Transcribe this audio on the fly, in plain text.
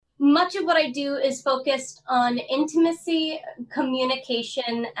much of what I do is focused on intimacy,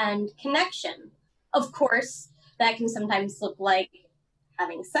 communication, and connection. Of course, that can sometimes look like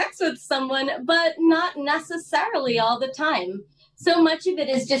having sex with someone, but not necessarily all the time. So much of it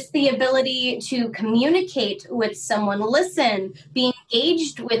is just the ability to communicate with someone, listen, be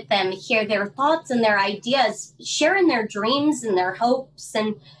engaged with them, hear their thoughts and their ideas, share in their dreams and their hopes,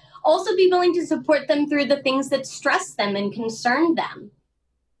 and also be willing to support them through the things that stress them and concern them.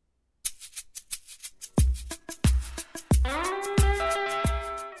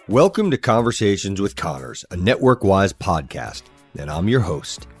 Welcome to Conversations with Connors, a NetworkWise podcast, and I'm your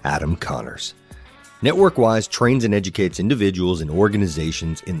host, Adam Connors. NetworkWise trains and educates individuals and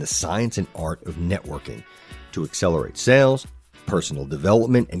organizations in the science and art of networking to accelerate sales, personal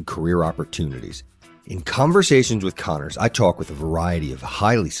development, and career opportunities. In Conversations with Connors, I talk with a variety of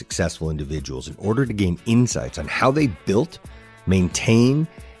highly successful individuals in order to gain insights on how they built, maintained,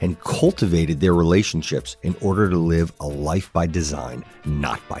 and cultivated their relationships in order to live a life by design,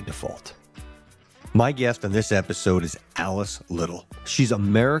 not by default. My guest on this episode is Alice Little. She's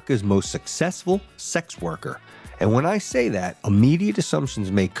America's most successful sex worker. And when I say that, immediate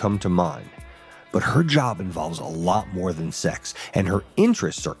assumptions may come to mind. But her job involves a lot more than sex, and her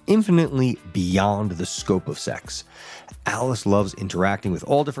interests are infinitely beyond the scope of sex. Alice loves interacting with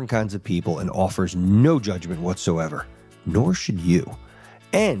all different kinds of people and offers no judgment whatsoever, nor should you.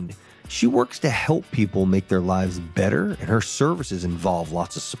 And she works to help people make their lives better, and her services involve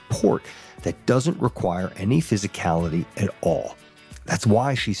lots of support that doesn't require any physicality at all. That's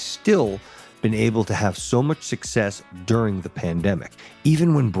why she's still been able to have so much success during the pandemic,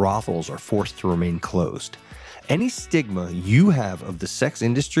 even when brothels are forced to remain closed. Any stigma you have of the sex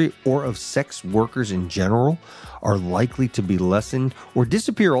industry or of sex workers in general are likely to be lessened or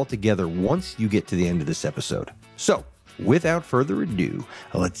disappear altogether once you get to the end of this episode. So, without further ado,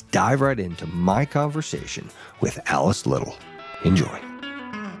 let's dive right into my conversation with Alice Little. Enjoy.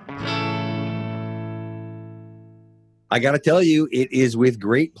 I got to tell you, it is with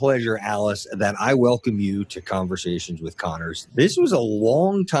great pleasure, Alice, that I welcome you to Conversations with Connors. This was a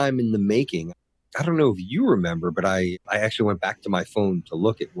long time in the making. I don't know if you remember, but I actually went back to my phone to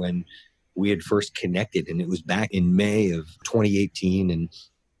look at when we had first connected, and it was back in May of 2018, and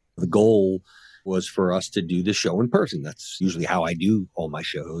the goal was for us to do the show in person. That's usually how I do all my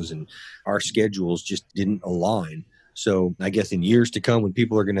shows, and our schedules just didn't align. So I guess in years to come, when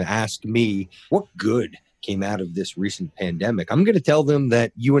people are going to ask me, what good came out of this recent pandemic, I'm going to tell them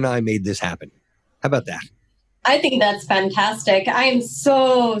that you and I made this happen. How about that? I think that's fantastic. I am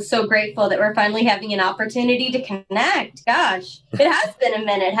so grateful that we're finally having an opportunity to connect. Gosh, it has been a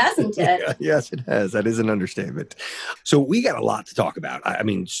minute, hasn't it? Yes, it has. That is an understatement. So we got a lot to talk about. I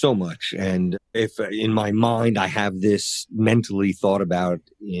mean, so much. And if in my mind, I have this mentally thought about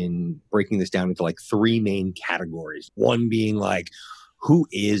in breaking this down into like three main categories. One being like, who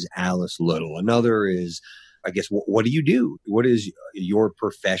is Alice Little? Another is, I guess, what do you do? What is your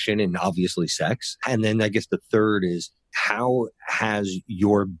profession? And obviously sex. And then I guess the third is, how has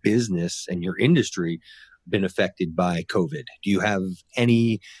your business and your industry been affected by COVID? Do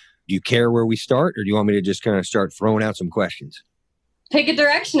you care where we start, or do you want me to just kind of start throwing out some questions? Pick a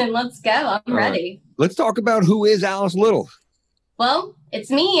direction and let's go. I'm ready. Let's talk about who is Alice Little. Well, it's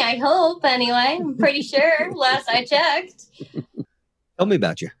me, I hope, anyway. I'm pretty sure, last I checked. Tell me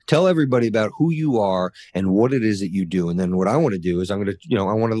about you. Tell everybody about who you are and what it is that you do. And then what I want to do is I want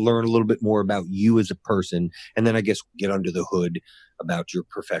to learn a little bit more about you as a person, and then I guess get under the hood about your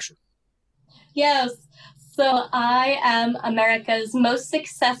profession. Yes. So I am America's most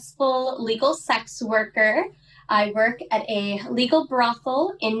successful legal sex worker. I work at a legal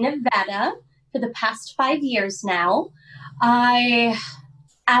brothel in Nevada for the past 5 years now. I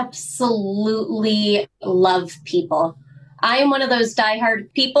absolutely love people. I am one of those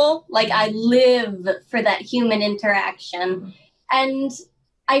diehard people. Like, I live for that human interaction. And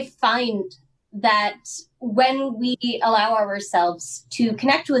I find that when we allow ourselves to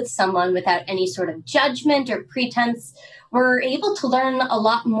connect with someone without any sort of judgment or pretense, we're able to learn a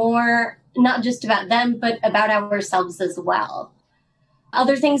lot more, not just about them, but about ourselves as well.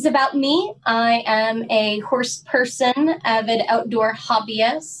 Other things about me: I am a horse person, avid outdoor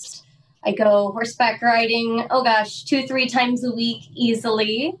hobbyist. I go horseback riding, 2-3 times a week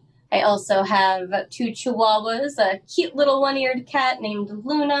easily. I also have 2 chihuahuas, a cute little one-eared cat named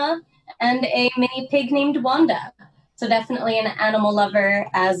Luna, and a mini pig named Wanda. So definitely an animal lover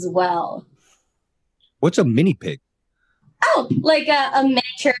as well. What's a mini pig? Oh, like a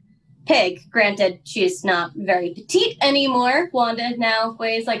miniature pig. Granted, she's not very petite anymore. Wanda now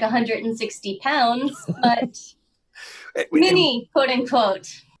weighs like 160 pounds, but mini, quote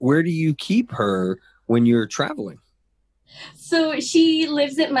unquote. Where do you keep her when you're traveling? So she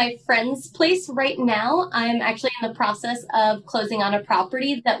lives at my friend's place right now. I'm actually in the process of closing on a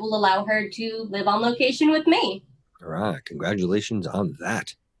property that will allow her to live on location with me. All right. Congratulations on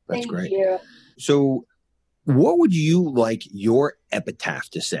that. That's Thank great. you. So what would you like your epitaph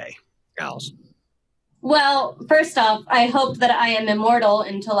to say, Allison? Well, first off, I hope that I am immortal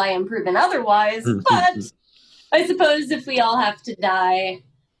until I am proven otherwise, but I suppose if we all have to die,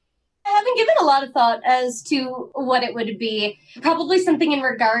 I haven't given a lot of thought as to what it would be. Probably something in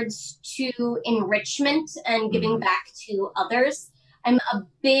regards to enrichment and giving back to others. I'm a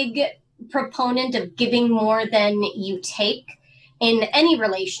big proponent of giving more than you take in any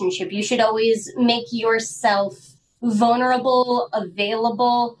relationship. You should always make yourself vulnerable,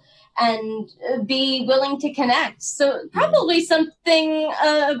 available, and be willing to connect. So probably something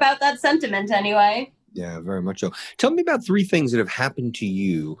about that sentiment anyway. Yeah, very much so. Tell me about 3 things that have happened to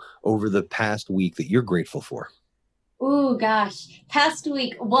you over the past week that you're grateful for. Ooh, gosh. Past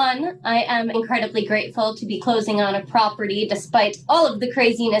week, one, I am incredibly grateful to be closing on a property despite all of the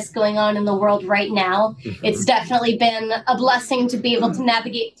craziness going on in the world right now. It's definitely been a blessing to be able to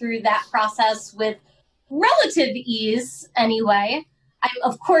navigate through that process with relative ease anyway. I'm,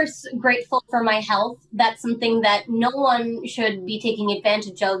 of course, grateful for my health. That's something that no one should be taking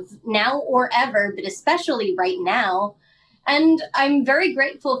advantage of now or ever, but especially right now. And I'm very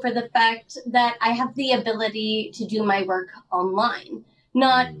grateful for the fact that I have the ability to do my work online.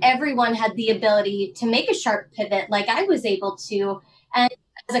 Not everyone had the ability to make a sharp pivot like I was able to. And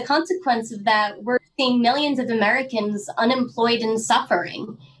as a consequence of that, we're seeing millions of Americans unemployed and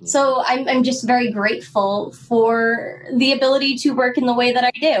suffering. So I'm just very grateful for the ability to work in the way that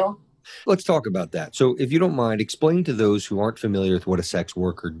I do. Let's talk about that. So if you don't mind, explain to those who aren't familiar with what a sex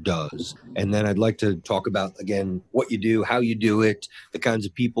worker does. And then I'd like to talk about, again, what you do, how you do it, the kinds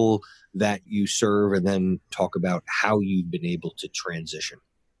of people that you serve, and then talk about how you've been able to transition.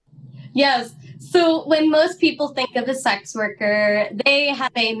 Yes. So when most people think of a sex worker, they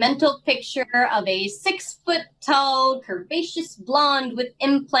have a mental picture of a 6-foot-tall, curvaceous blonde with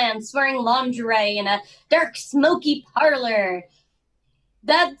implants wearing lingerie in a dark, smoky parlor.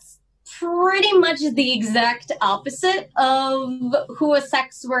 That's pretty much the exact opposite of who a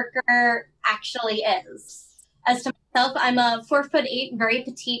sex worker actually is. As to myself, I'm a 4'8", very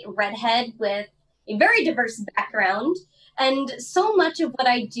petite redhead with a very diverse background. And so much of what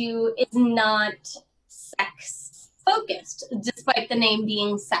I do is not sex focused, despite the name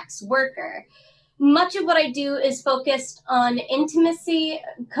being sex worker. Much of what I do is focused on intimacy,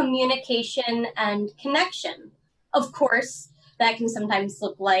 communication, and connection. Of course, that can sometimes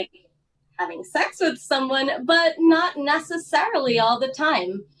look like having sex with someone, but not necessarily all the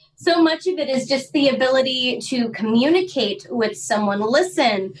time. So much of it is just the ability to communicate with someone,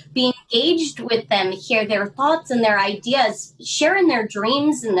 listen, be engaged with them, hear their thoughts and their ideas, share in their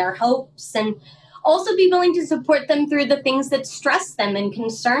dreams and their hopes, and also be willing to support them through the things that stress them and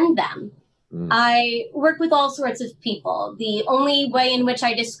concern them. I work with all sorts of people. The only way in which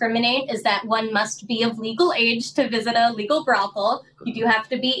I discriminate is that one must be of legal age to visit a legal brothel. You do have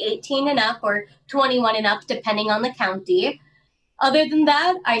to be 18 and up or 21 and up, depending on the county. Other than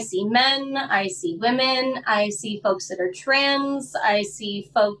that, I see men, I see women, I see folks that are trans, I see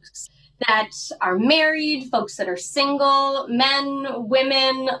folks that are married, folks that are single, men,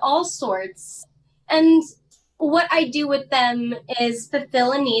 women, all sorts. And what I do with them is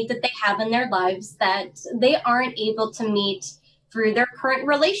fulfill a need that they have in their lives that they aren't able to meet through their current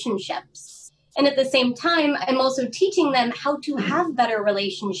relationships. And at the same time, I'm also teaching them how to have better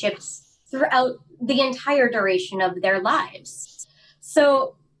relationships throughout the entire duration of their lives.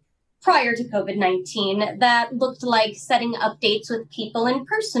 So prior to COVID-19, that looked like setting up dates with people in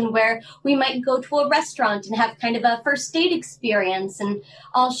person where we might go to a restaurant and have kind of a first date experience. And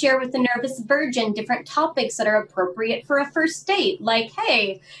I'll share with the nervous virgin different topics that are appropriate for a first date. Like,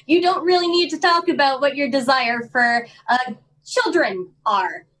 hey, you don't really need to talk about what your desire for children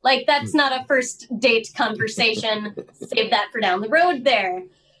are. Like, that's not a first date conversation. Save that for down the road there.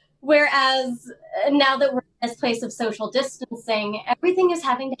 Whereas now that we're in this place of social distancing, everything is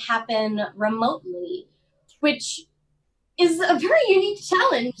having to happen remotely, which is a very unique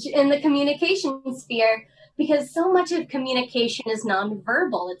challenge in the communication sphere because so much of communication is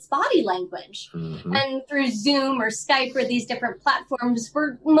nonverbal. It's body language. And through Zoom or Skype or these different platforms,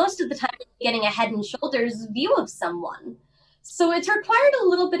 we're most of the time getting a head and shoulders view of someone. So it's required a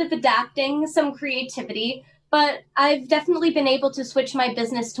little bit of adapting, some creativity, but I've definitely been able to switch my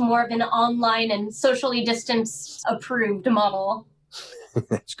business to more of an online and socially distanced approved model.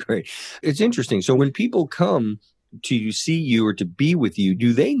 That's great. It's interesting. So when people come to see you or to be with you,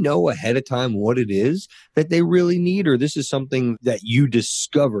 do they know ahead of time what it is that they really need? Or this is something that you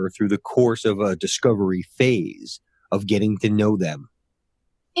discover through the course of a discovery phase of getting to know them?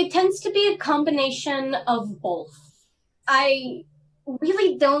 It tends to be a combination of both. I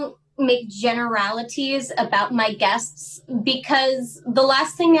really don't make generalities about my guests because the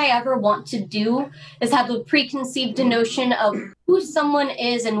last thing I ever want to do is have a preconceived notion of who someone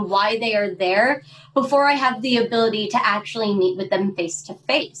is and why they are there before I have the ability to actually meet with them face to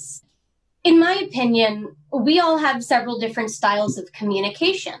face. In my opinion, we all have several different styles of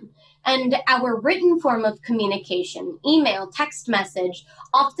communication. And our written form of communication, email, text message,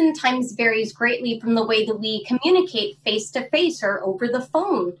 oftentimes varies greatly from the way that we communicate face to face or over the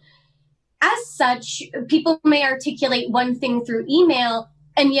phone. As such, people may articulate one thing through email,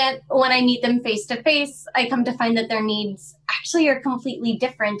 and yet when I meet them face to face, I come to find that their needs actually are completely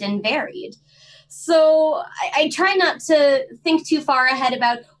different and varied. So I try not to think too far ahead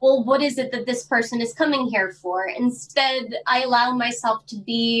about, well, what is it that this person is coming here for? Instead, I allow myself to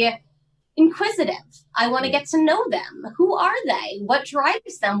be inquisitive. I want to get to know them. Who are they? What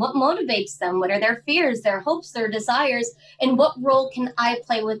drives them? What motivates them? What are their fears, their hopes, their desires? And what role can I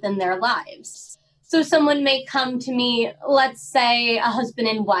play within their lives? So someone may come to me, let's say a husband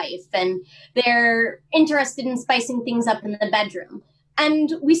and wife, and they're interested in spicing things up in the bedroom.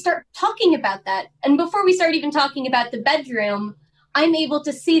 And we start talking about that. And before we start even talking about the bedroom, I'm able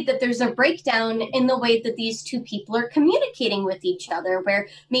to see that there's a breakdown in the way that these two people are communicating with each other, where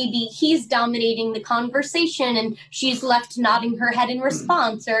maybe he's dominating the conversation and she's left nodding her head in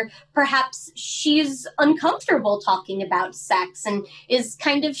response, or perhaps she's uncomfortable talking about sex and is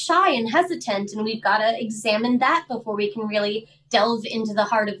kind of shy and hesitant, and we've got to examine that before we can really delve into the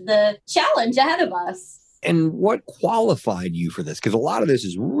heart of the challenge ahead of us. And what qualified you for this? Because a lot of this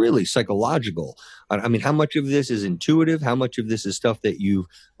is really psychological. I mean, how much of this is intuitive? How much of this is stuff that you've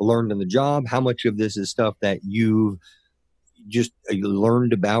learned on the job? How much of this is stuff that you've just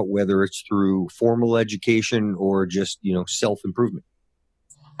learned about, whether it's through formal education or just, self-improvement?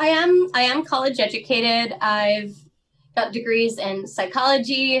 I am college educated. I've got degrees in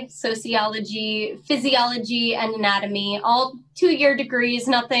psychology, sociology, physiology, and anatomy, all 2-year degrees,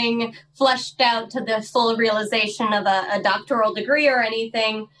 nothing fleshed out to the full realization of a doctoral degree or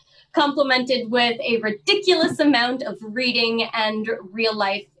anything, complemented with a ridiculous amount of reading and real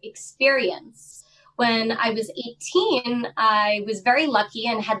life experience. When I was 18, I was very lucky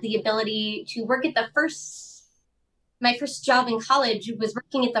and had the ability to work at my first job in college was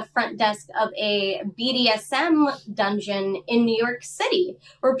working at the front desk of a BDSM dungeon in New York City,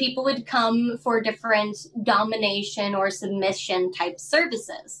 where people would come for different domination or submission type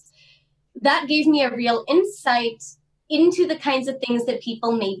services. That gave me a real insight into the kinds of things that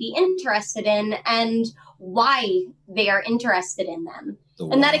people may be interested in and why they are interested in them.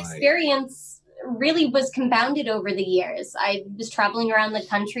 And that experience really was compounded over the years. I was traveling around the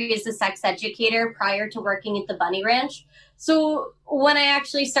country as a sex educator prior to working at the Bunny Ranch. So when I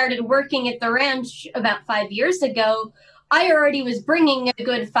actually started working at the ranch about 5 years ago, I already was bringing a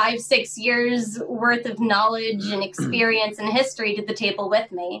good 5-6 years worth of knowledge and experience and history to the table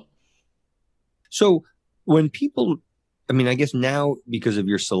with me. So when people, I guess now because of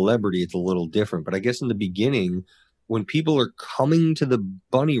your celebrity, it's a little different, but I guess in the beginning, when people are coming to the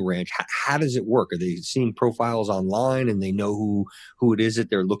Bunny Ranch, how does it work? Are they seeing profiles online and they know who it is that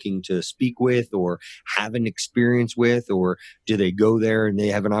they're looking to speak with or have an experience with? Or do they go there and they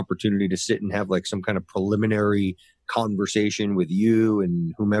have an opportunity to sit and have like some kind of preliminary conversation with you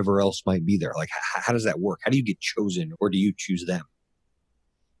and whomever else might be there? Like, how does that work? How do you get chosen, or do you choose them?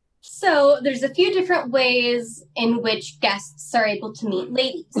 So there's a few different ways in which guests are able to meet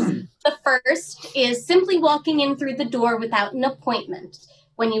ladies. The first is simply walking in through the door without an appointment.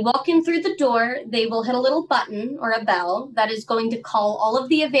 When you walk in through the door, they will hit a little button or a bell that is going to call all of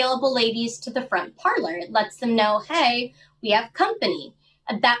the available ladies to the front parlor. It lets them know, hey, we have company.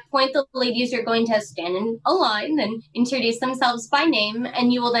 At that point, the ladies are going to stand in a line and introduce themselves by name,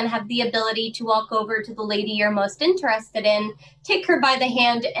 and you will then have the ability to walk over to the lady you're most interested in, take her by the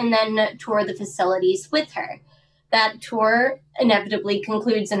hand, and then tour the facilities with her. That tour inevitably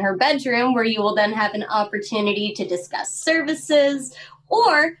concludes in her bedroom, where you will then have an opportunity to discuss services,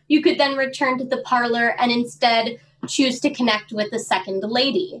 or you could then return to the parlor and instead choose to connect with the second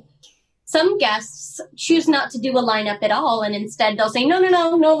lady. Some guests choose not to do a lineup at all, and instead they'll say, no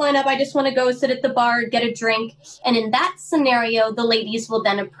lineup, I just want to go sit at the bar, get a drink. And in that scenario, the ladies will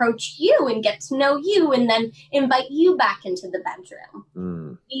then approach you and get to know you and then invite you back into the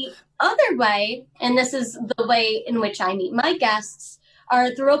bedroom. The other way, and this is the way in which I meet my guests,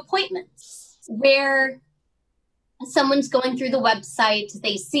 are through appointments, where someone's going through the website,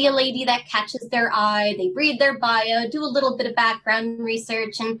 they see a lady that catches their eye, they read their bio, do a little bit of background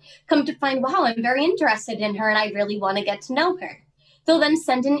research, and come to find, wow, I'm very interested in her and I really want to get to know her. They'll then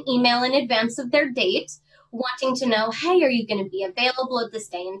send an email in advance of their date, wanting to know, hey, are you going to be available at this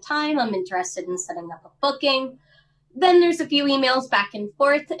day and time? I'm interested in setting up a booking. Then there's a few emails back and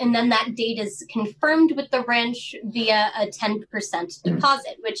forth, and then that date is confirmed with the ranch via a 10%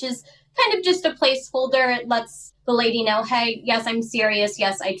 deposit, which is kind of just a placeholder. It lets the lady know, hey, yes, I'm serious.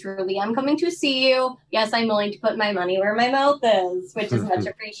 Yes, I truly am coming to see you. Yes, I'm willing to put my money where my mouth is, which is much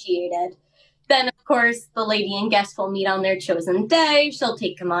appreciated. Then, of course, the lady and guest will meet on their chosen day. She'll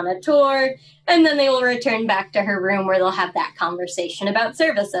take them on a tour, and then they will return back to her room where they'll have that conversation about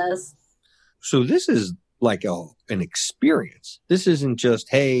services. So this is like an experience. This isn't just,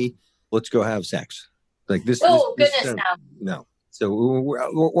 hey, let's go have sex. Like this. Oh, this goodness, no. No. So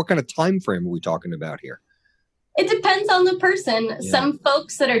what kind of time frame are we talking about here? It depends on the person. Yeah. Some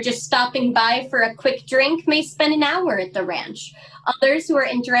folks that are just stopping by for a quick drink may spend an hour at the ranch. Others who are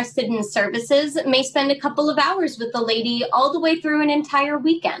interested in services may spend a couple of hours with the lady all the way through an entire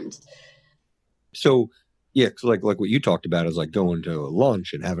weekend. So, yeah, like what you talked about is like going to a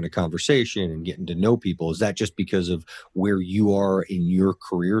lunch and having a conversation and getting to know people. Is that just because of where you are in your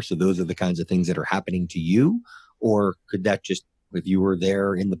career? So those are the kinds of things that are happening to you? Or could that just, if you were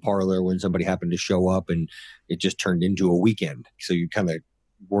there in the parlor when somebody happened to show up and it just turned into a weekend, so you kind of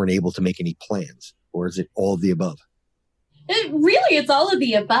weren't able to make any plans? Or is it all of the above? It's all of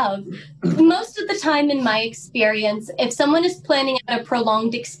the above. Most of the time in my experience, if someone is planning out a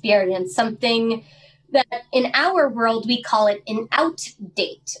prolonged experience, something that in our world, we call it an out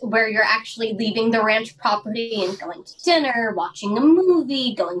date, where you're actually leaving the ranch property and going to dinner, watching a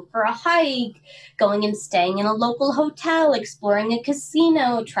movie, going for a hike, going and staying in a local hotel, exploring a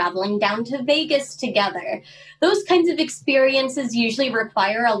casino, traveling down to Vegas together. Those kinds of experiences usually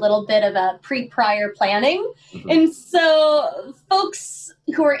require a little bit of a prior planning. Mm-hmm. And so folks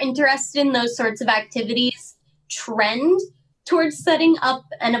who are interested in those sorts of activities trend towards setting up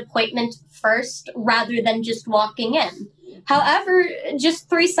an appointment first rather than just walking in. However, just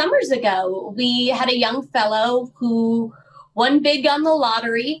 3 summers ago, we had a young fellow who won big on the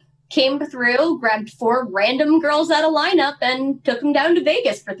lottery, came through, grabbed 4 random girls out of lineup, and took them down to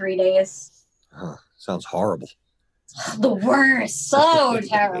Vegas for 3 days. Sounds horrible. The worst. So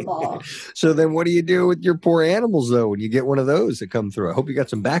terrible. So then what do you do with your poor animals, though, when you get one of those that come through? I hope you got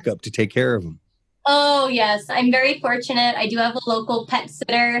some backup to take care of them. Oh, yes. I'm very fortunate. I do have a local pet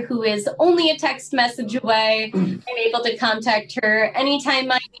sitter who is only a text message away. I'm able to contact her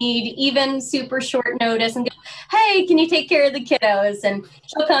anytime I need, even super short notice, and go, hey, can you take care of the kiddos? And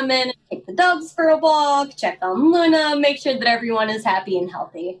she'll come in and take the dogs for a walk, check on Luna, make sure that everyone is happy and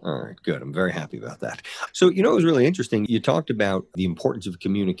healthy. All right, good. I'm very happy about that. So, it was really interesting. You talked about the importance of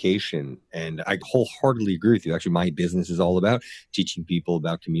communication, and I wholeheartedly agree with you. Actually, my business is all about teaching people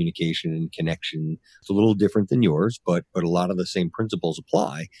about communication and connection. It's a little different than yours, but a lot of the same principles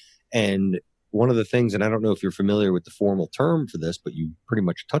apply. And one of the things, and I don't know if you're familiar with the formal term for this, but you pretty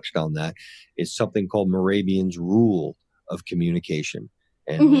much touched on that, is something called Moravian's Rule of Communication.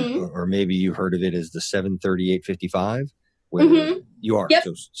 And or maybe you heard of it as the 738-55, where you are. Yep.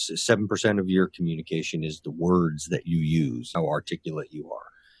 So 7% of your communication is the words that you use, how articulate you are.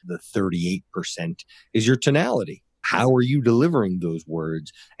 The 38% is your tonality. How are you delivering those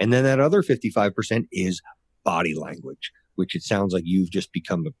words? And then that other 55% is body language, which it sounds like you've just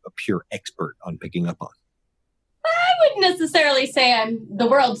become a pure expert on picking up on. I wouldn't necessarily say I'm the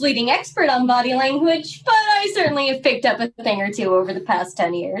world's leading expert on body language, but I certainly have picked up a thing or two over the past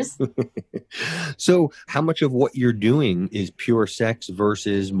 10 years. So how much of what you're doing is pure sex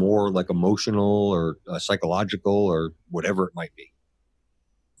versus more like emotional or psychological or whatever it might be?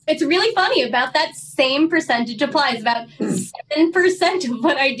 It's really funny. About that same percentage applies. About 7% of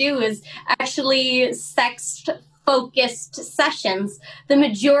what I do is actually sex-focused sessions, the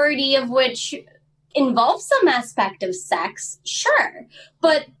majority of which involves some aspect of sex, sure,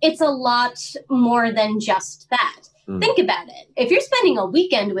 but it's a lot more than just that. Think about it. If you're spending a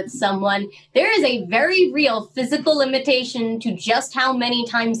weekend with someone, there is a very real physical limitation to just how many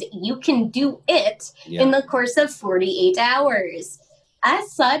times you can do it in the course of 48 hours.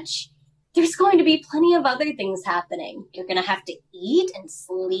 As such, there's going to be plenty of other things happening. You're going to have to eat and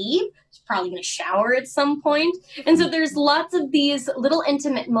sleep. You're probably going to shower at some point. And so there's lots of these little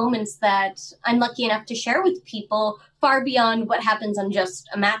intimate moments that I'm lucky enough to share with people far beyond what happens on just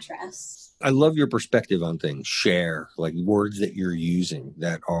a mattress. I love your perspective on things. Share, like words that you're using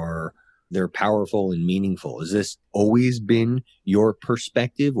that are they're powerful and meaningful. Has this always been your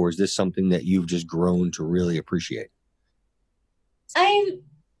perspective, or is this something that you've just grown to really appreciate? I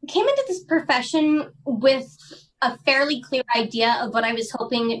came into this profession with a fairly clear idea of what I was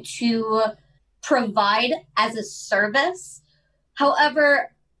hoping to provide as a service.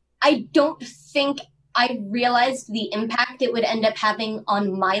 However, I don't think I realized the impact it would end up having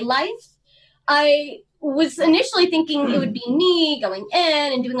on my life. I was initially thinking it would be me going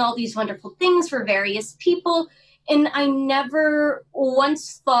in and doing all these wonderful things for various people. And I never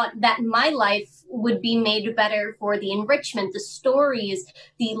once thought that my life would be made better for the enrichment, the stories,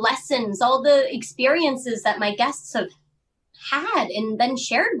 the lessons, all the experiences that my guests have had and then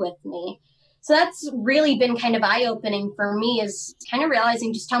shared with me. So that's really been kind of eye-opening for me, is kind of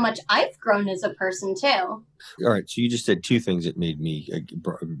realizing just how much I've grown as a person too. All right. So you just said two things that made me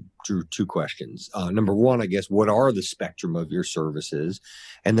drew two questions. Number one, I guess, what are the spectrum of your services?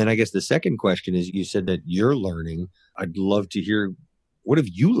 And then I guess the second question is, you said that you're learning. I'd love to hear, what have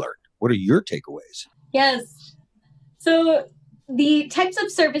you learned? What are your takeaways? Yes. So the types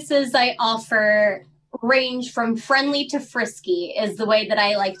of services I offer range from friendly to frisky is the way that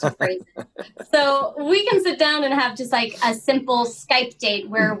I like to phrase it. So we can sit down and have just like a simple Skype date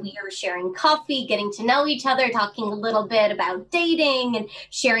where we are sharing coffee, getting to know each other, talking a little bit about dating and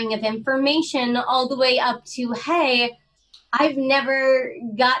sharing of information, all the way up to, hey, I've never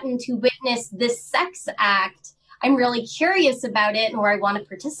gotten to witness this sex act. I'm really curious about it, or I want to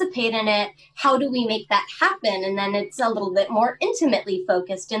participate in it. How do we make that happen? And then it's a little bit more intimately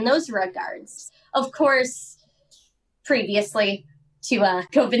focused in those regards. Of course, previously to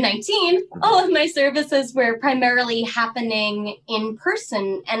COVID-19, all of my services were primarily happening in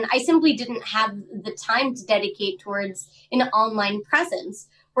person, and I simply didn't have the time to dedicate towards an online presence.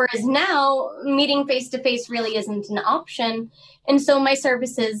 Whereas now, meeting face-to-face really isn't an option. And so my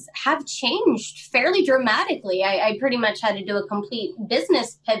services have changed fairly dramatically. I pretty much had to do a complete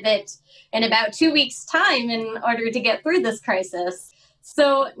business pivot in about 2 weeks' time in order to get through this crisis.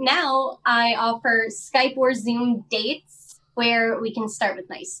 So now I offer Skype or Zoom dates where we can start with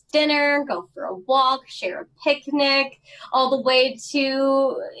nice dinner, go for a walk, share a picnic, all the way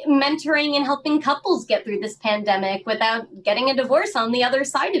to mentoring and helping couples get through this pandemic without getting a divorce on the other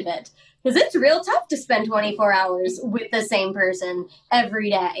side of it. Because it's real tough to spend 24 hours with the same person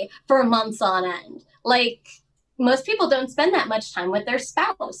every day for months on end. Like, most people don't spend that much time with their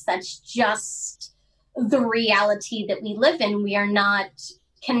spouse. That's just the reality that we live in. We are not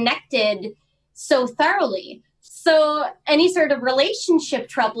connected so thoroughly. So any sort of relationship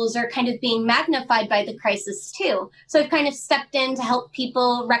troubles are kind of being magnified by the crisis too. So I've kind of stepped in to help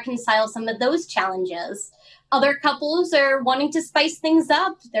people reconcile some of those challenges. Other couples are wanting to spice things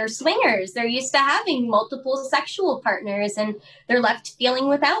up. They're swingers. They're used to having multiple sexual partners and they're left feeling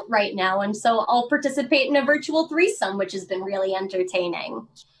without right now. And so I'll participate in a virtual threesome, which has been really entertaining.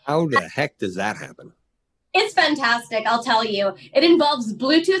 How the heck does that happen? It's fantastic, I'll tell you. It involves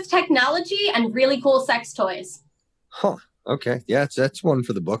Bluetooth technology and really cool sex toys. Huh. Okay. Yeah, that's one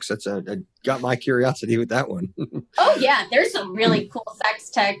for the books. That's I got my curiosity with that one. Oh, yeah. There's some really cool sex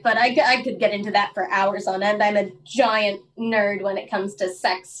tech, but I could get into that for hours on end. I'm a giant nerd when it comes to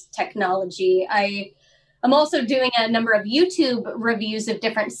sex technology. I'm also doing a number of YouTube reviews of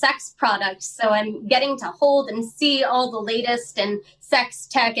different sex products, so I'm getting to hold and see all the latest in sex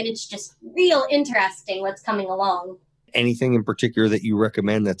tech, and it's just real interesting what's coming along. Anything in particular that you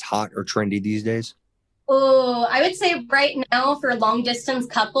recommend that's hot or trendy these days? Oh, I would say right now for long-distance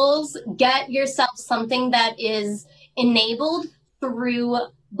couples, get yourself something that is enabled through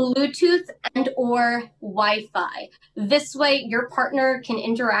Bluetooth and or Wi-Fi. This way, your partner can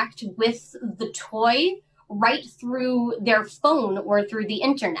interact with the toy right through their phone or through the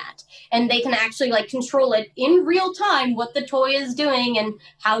internet. And they can actually control it in real time, what the toy is doing and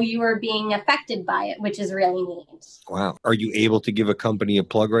how you are being affected by it, which is really neat. Wow. Are you able to give a company a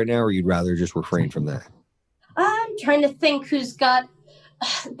plug right now, or you'd rather just refrain from that? I'm trying to think who's got...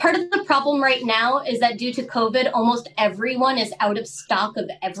 Part of the problem right now is that due to COVID, almost everyone is out of stock of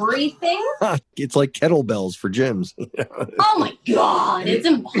everything. It's like kettlebells for gyms. Oh my God, it's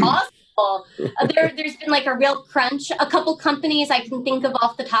impossible. There's been a real crunch. A couple companies I can think of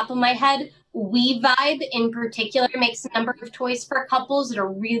off the top of my head. WeVibe in particular makes a number of toys for couples that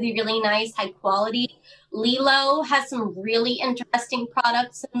are really, really nice, high quality. Lilo has some really interesting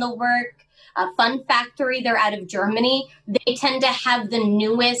products in the work. Fun Factory, they're out of Germany. They tend to have the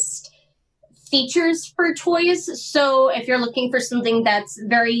newest features for toys. So if you're looking for something that's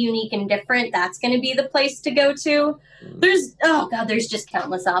very unique and different, that's going to be the place to go to. There's just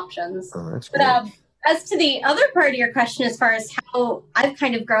countless options. Oh, that's great. As to the other part of your question, as far as how I've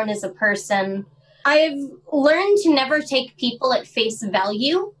kind of grown as a person, I've learned to never take people at face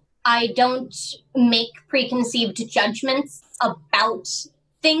value. I don't make preconceived judgments about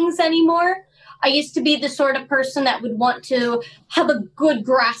things anymore. I used to be the sort of person that would want to have a good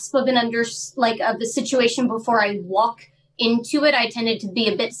grasp of of the situation before I walk into it. I tended to be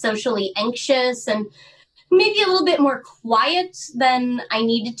a bit socially anxious and maybe a little bit more quiet than I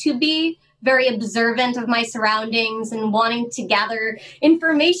needed to be, very observant of my surroundings and wanting to gather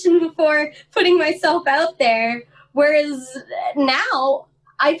information before putting myself out there. Whereas now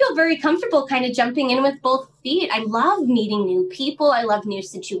I feel very comfortable kind of jumping in with both feet. I love meeting new people. I love new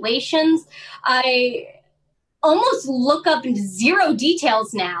situations. I almost look up into zero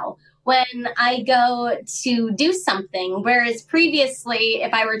details now when I go to do something. Whereas previously,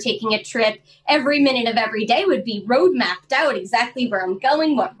 if I were taking a trip, every minute of every day would be road mapped out, exactly where I'm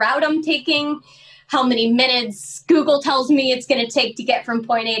going, what route I'm taking, how many minutes Google tells me it's going to take to get from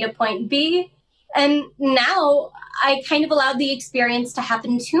point A to point B. And now I kind of allowed the experience to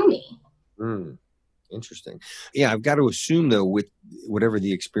happen to me. Interesting. Yeah, I've got to assume, though, with whatever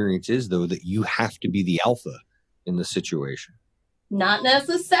the experience is, though, that you have to be the alpha in the situation. Not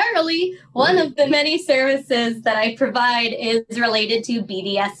necessarily. One of the many services that I provide is related to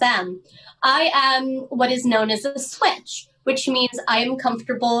BDSM. I am what is known as a switch, which means I am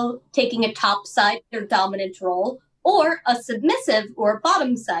comfortable taking a top side or dominant role or a submissive or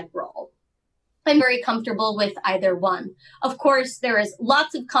bottom side role. I'm very comfortable with either one. Of course, there is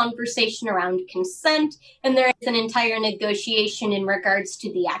lots of conversation around consent, and there is an entire negotiation in regards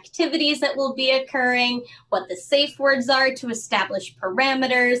to the activities that will be occurring, what the safe words are to establish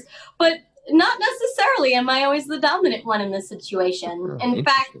parameters, but not necessarily am I always the dominant one in this situation. In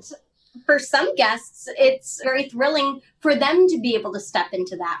fact, for some guests, it's very thrilling for them to be able to step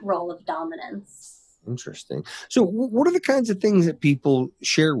into that role of dominance. Interesting. So what are the kinds of things that people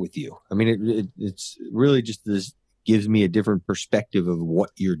share with you? I mean, it's really just this gives me a different perspective of what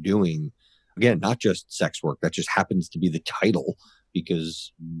you're doing. Again, not just sex work. That just happens to be the title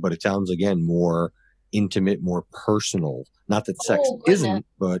but it sounds, again, more intimate, more personal. Not that sex isn't,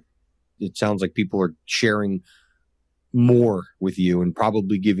 but it sounds like people are sharing more with you and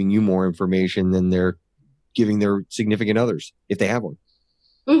probably giving you more information than they're giving their significant others, if they have one.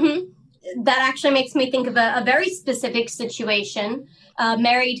 Mm-hmm. That actually makes me think of a very specific situation. A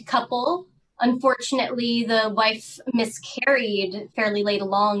married couple. Unfortunately, the wife miscarried fairly late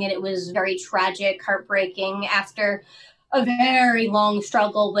along, and it was very tragic, heartbreaking after a very long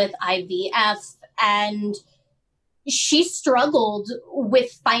struggle with IVF. And she struggled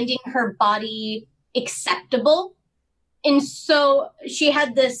with finding her body acceptable. And so she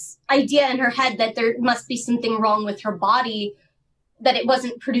had this idea in her head that there must be something wrong with her body, that it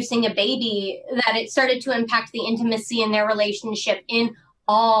wasn't producing a baby, that it started to impact the intimacy in their relationship in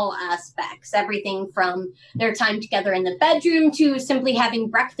all aspects, everything from their time together in the bedroom to simply having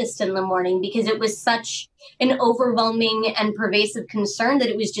breakfast in the morning, because it was such an overwhelming and pervasive concern that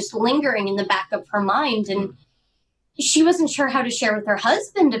it was just lingering in the back of her mind. And she wasn't sure how to share with her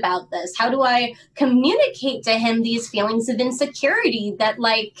husband about this. How do I communicate to him these feelings of insecurity that,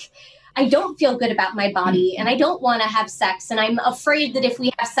 like, I don't feel good about my body and I don't want to have sex, and I'm afraid that if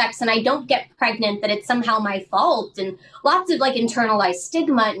we have sex and I don't get pregnant that it's somehow my fault, and lots of like internalized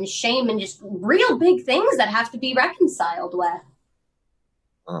stigma and shame and just real big things that have to be reconciled with.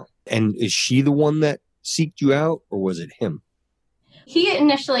 Oh. And is she the one that seeked you out, or was it him? He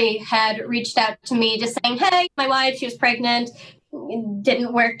initially had reached out to me just saying, hey, my wife, she was pregnant, it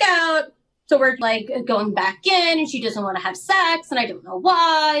didn't work out. So we're like going back in and she doesn't want to have sex and I don't know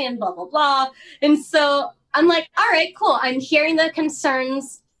why and blah, blah, blah. And so I'm like, all right, cool. I'm hearing the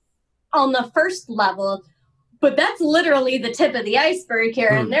concerns on the first level, but that's literally the tip of the iceberg here.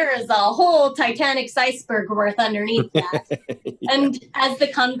 And there is a whole Titanic's iceberg worth underneath that. Yeah. And as the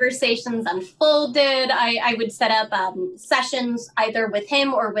conversations unfolded, I would set up sessions either with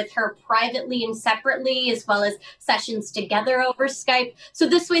him or with her privately and separately, as well as sessions together over Skype. So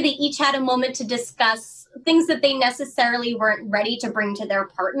this way they each had a moment to discuss things that they necessarily weren't ready to bring to their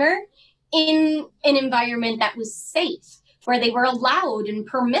partner in an environment that was safe, where they were allowed and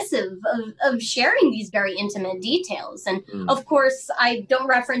permissive of sharing these very intimate details. And of course, I don't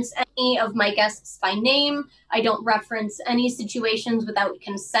reference any of my guests by name. I don't reference any situations without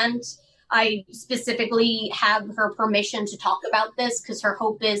consent. I specifically have her permission to talk about this because her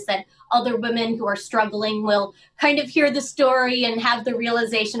hope is that other women who are struggling will kind of hear the story and have the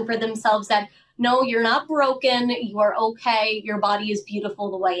realization for themselves that, no, you're not broken, you are okay, your body is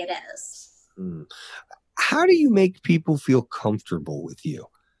beautiful the way it is. How do you make people feel comfortable with you?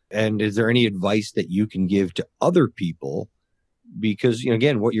 And is there any advice that you can give to other people? Because,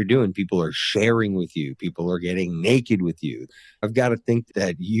 again, what you're doing, people are sharing with you. People are getting naked with you. I've got to think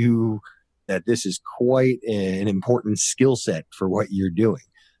that this is quite an important skill set for what you're doing.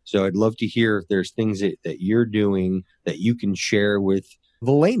 So I'd love to hear if there's things that you're doing that you can share with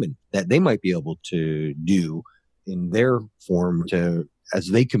the layman that they might be able to do in their form as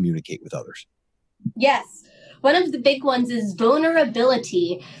they communicate with others. Yes. One of the big ones is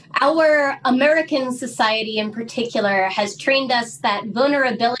vulnerability. Our American society in particular has trained us that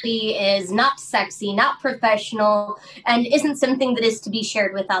vulnerability is not sexy, not professional, and isn't something that is to be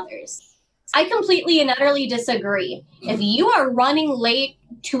shared with others. I completely and utterly disagree. If you are running late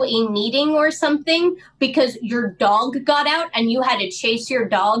to a meeting or something because your dog got out and you had to chase your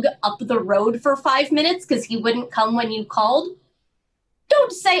dog up the road for 5 minutes because he wouldn't come when you called,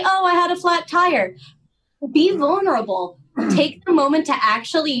 don't say, oh, I had a flat tire. Be vulnerable. Take the moment to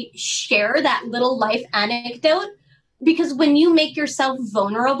actually share that little life anecdote, because when you make yourself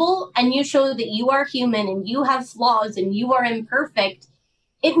vulnerable and you show that you are human and you have flaws and you are imperfect,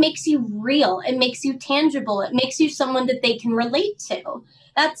 it makes you real. It makes you tangible. It makes you someone that they can relate to.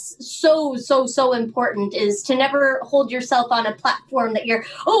 That's so, so, so important, is to never hold yourself on a platform that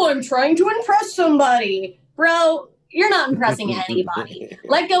I'm trying to impress somebody. Bro, you're not impressing anybody.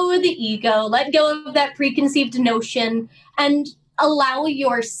 Let go of the ego, let go of that preconceived notion, and allow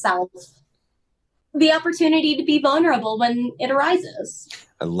yourself the opportunity to be vulnerable when it arises.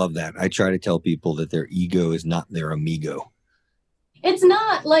 I love that. I try to tell people that their ego is not their amigo. It's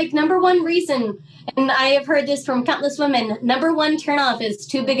not. Number one reason, and I have heard this from countless women, number one turnoff is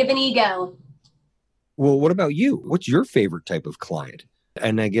too big of an ego. Well, what about you? What's your favorite type of client?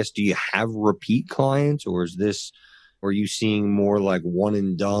 And I guess, do you have repeat clients, or are you seeing more like one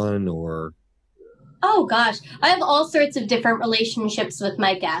and done, or? Oh gosh, I have all sorts of different relationships with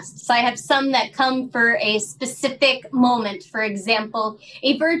my guests. I have some that come for a specific moment. For example,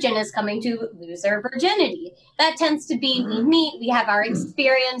 a virgin is coming to lose their virginity. That tends to be, we meet, we have our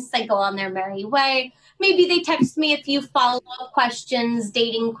experience, they go on their merry way. Maybe they text me a few follow-up questions,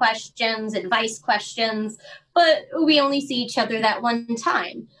 dating questions, advice questions, but we only see each other that one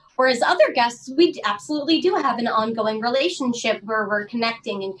time. Whereas other guests, we absolutely do have an ongoing relationship where we're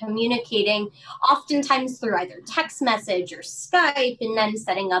connecting and communicating, oftentimes through either text message or Skype, and then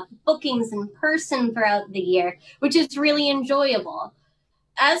setting up bookings in person throughout the year, which is really enjoyable.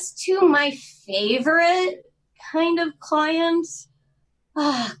 As to my favorite kind of client,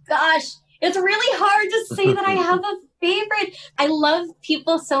 oh gosh, it's really hard to say that I have a favorite. I love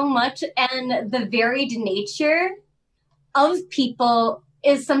people so much, and the varied nature of people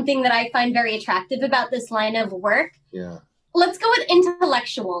is something that I find very attractive about this line of work. Yeah. Let's go with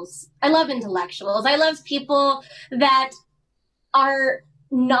intellectuals. I love intellectuals. I love people that are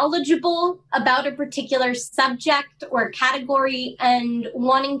knowledgeable about a particular subject or category and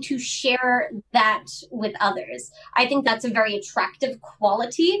wanting to share that with others. I think that's a very attractive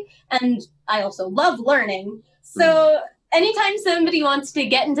quality, and I also love learning. So anytime somebody wants to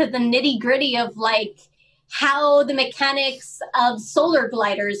get into the nitty-gritty of how the mechanics of solar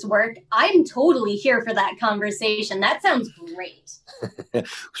gliders work, I'm totally here for that conversation. That sounds great.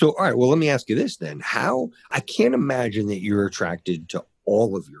 So, all right, well, let me ask you this then. I can't imagine that you're attracted to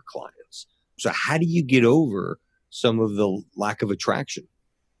all of your clients. So how do you get over some of the lack of attraction?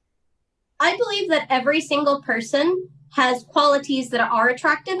 I believe that every single person has qualities that are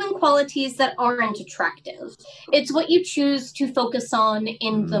attractive and qualities that aren't attractive. It's what you choose to focus on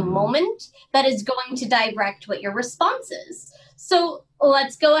in the moment that is going to direct what your response is. So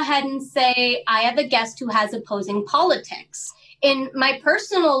let's go ahead and say I have a guest who has opposing politics. In my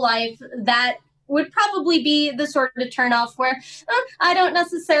personal life, that would probably be the sort of turnoff where I don't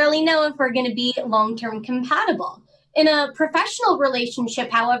necessarily know if we're going to be long-term compatible. In a professional relationship,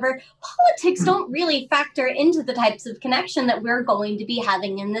 however, politics don't really factor into the types of connection that we're going to be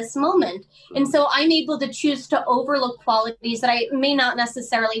having in this moment. And so I'm able to choose to overlook qualities that I may not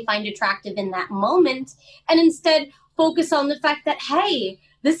necessarily find attractive in that moment, and instead focus on the fact that, hey,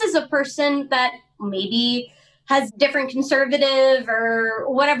 this is a person that maybe has different conservative or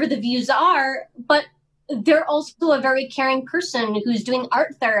whatever the views are, but they're also a very caring person who's doing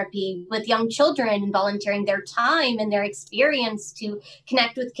art therapy with young children and volunteering their time and their experience to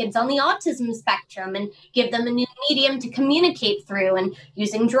connect with kids on the autism spectrum and give them a new medium to communicate through, and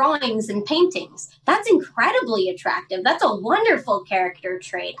using drawings and paintings. That's incredibly attractive. That's a wonderful character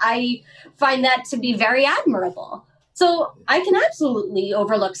trait. I find that to be very admirable. So I can absolutely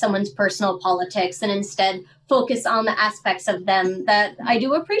overlook someone's personal politics and instead focus on the aspects of them that I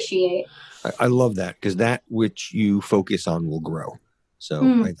do appreciate. I love that, because that which you focus on will grow.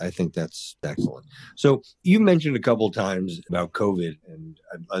 So I think that's excellent. So you mentioned a couple of times about COVID, and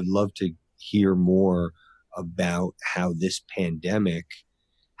I'd love to hear more about how this pandemic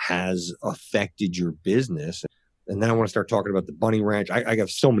has affected your business. And then I want to start talking about the Bunny Ranch. I got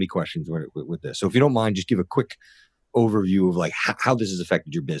so many questions with this. So if you don't mind, just give a quick overview of like how this has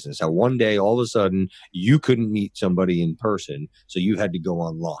affected your business. How one day, all of a sudden, you couldn't meet somebody in person, so you had to go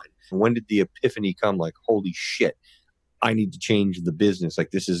online. When did the epiphany come? Like, holy shit, I need to change the business.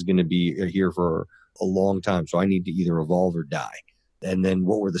 Like, this is going to be here for a long time, so I need to either evolve or die. And then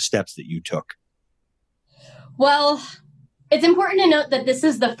what were the steps that you took? Well, it's important to note that this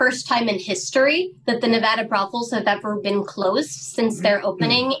is the first time in history that the Nevada brothels have ever been closed since their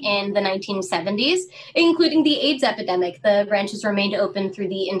opening in the 1970s, including the AIDS epidemic. The branches remained open through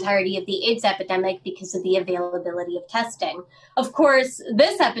the entirety of the AIDS epidemic because of the availability of testing. Of course,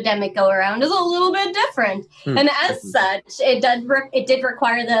 this epidemic go around is a little bit different. And as such, it did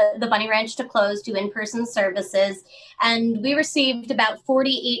require the Bunny Ranch to close to in-person services. And we received about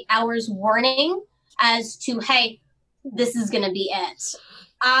 48 hours warning as to, hey, this is going to be it.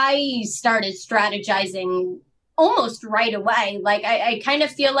 I started strategizing almost right away. Like, I kind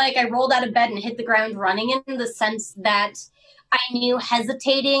of feel like I rolled out of bed and hit the ground running, in the sense that I knew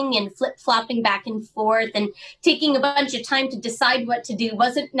hesitating and flip-flopping back and forth and taking a bunch of time to decide what to do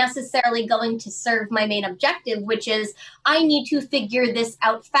wasn't necessarily going to serve my main objective, which is I need to figure this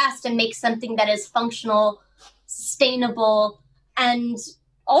out fast and make something that is functional, sustainable, and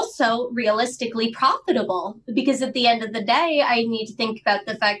also realistically profitable. Because at the end of the day, I need to think about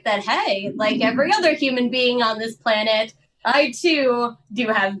the fact that, hey, like every other human being on this planet, I too do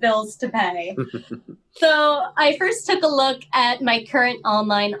have bills to pay. So I first took a look at my current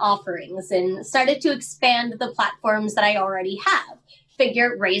online offerings and started to expand the platforms that I already have.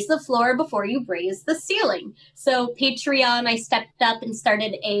 Figure, raise the floor before you raise the ceiling. So Patreon, I stepped up and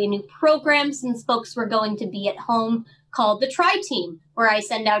started a new program since folks were going to be at home, called the Try Team, where I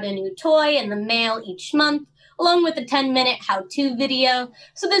send out a new toy in the mail each month, along with a 10-minute how-to video.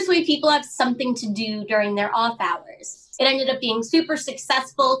 So this way people have something to do during their off hours. It ended up being super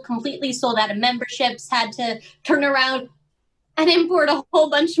successful, completely sold out of memberships, had to turn around and import a whole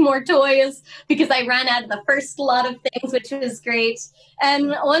bunch more toys because I ran out of the first lot of things, which was great.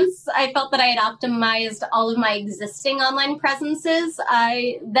 And once I felt that I had optimized all of my existing online presences,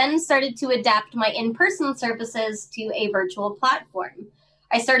 I then started to adapt my in-person services to a virtual platform.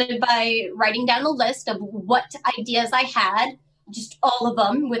 I started by writing down a list of what ideas I had, just all of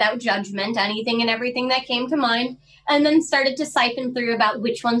them without judgment, anything and everything that came to mind, and then started to siphon through about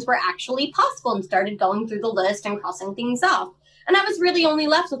which ones were actually possible and started going through the list and crossing things off. And I was really only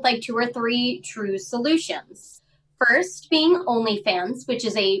left with like 2 or 3 true solutions. First being OnlyFans, which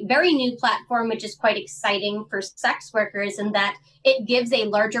is a very new platform, which is quite exciting for sex workers in that it gives a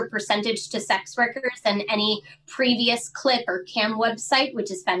larger percentage to sex workers than any previous clip or cam website,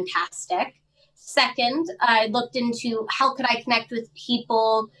 which is fantastic. Second, I looked into how could I connect with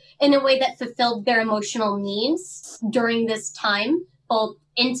people in a way that fulfilled their emotional needs during this time, both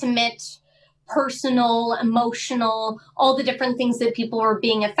intimate, personal, emotional, all the different things that people were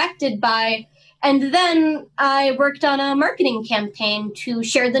being affected by. And then I worked on a marketing campaign to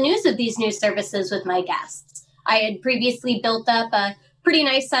share the news of these new services with my guests. I had previously built up a pretty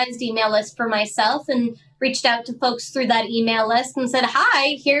nice sized email list for myself and reached out to folks through that email list and said,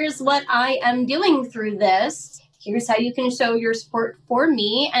 hi, here's what I am doing through this. Here's how you can show your support for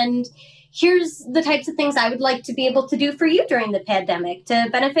me. And here's the types of things I would like to be able to do for you during the pandemic to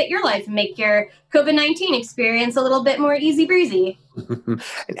benefit your life and make your COVID-19 experience a little bit more easy breezy. And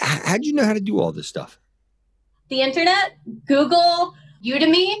how'd you know how to do all this stuff? The internet, Google,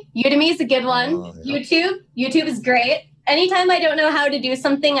 Udemy. Udemy is a good one. Yeah. YouTube is great. Anytime I don't know how to do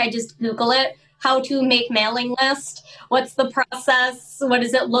something, I just Google it. How to make mailing list. What's the process? What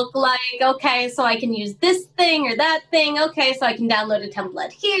does it look like? Okay, so I can use this thing or that thing. Okay, so I can download a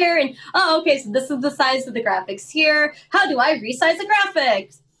template here. And, okay, so this is the size of the graphics here. How do I resize the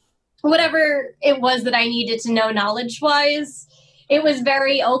graphics? Whatever it was that I needed to know knowledge-wise, it was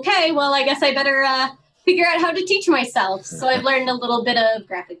very, okay, well, I guess I better figure out how to teach myself. So I've learned a little bit of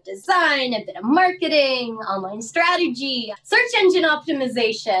graphic design, a bit of marketing, online strategy, search engine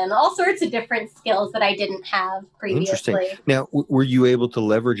optimization, all sorts of different skills that I didn't have previously. Interesting. Now, were you able to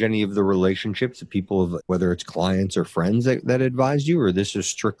leverage any of the relationships that people have, whether it's clients or friends that advised you, or this is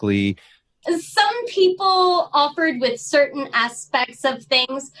strictly... Some people offered with certain aspects of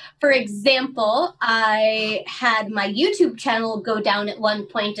things. For example, I had my YouTube channel go down at one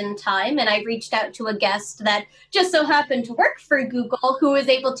point in time, and I reached out to a guest that just so happened to work for Google who was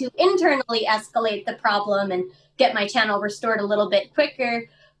able to internally escalate the problem and get my channel restored a little bit quicker.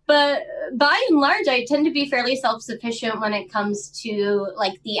 But by and large, I tend to be fairly self-sufficient when it comes to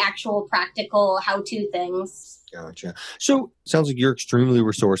like the actual practical how-to things. Gotcha. So sounds like you're extremely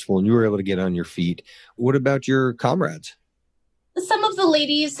resourceful and you were able to get on your feet. What about your comrades? Some of the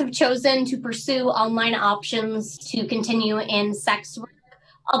ladies have chosen to pursue online options to continue in sex work.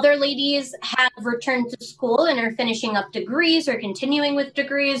 Other ladies have returned to school and are finishing up degrees or continuing with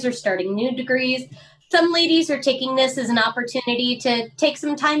degrees or starting new degrees. Some ladies are taking this as an opportunity to take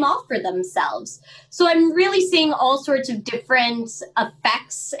some time off for themselves. So I'm really seeing all sorts of different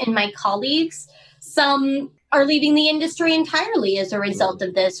effects in my colleagues. Some are leaving the industry entirely as a result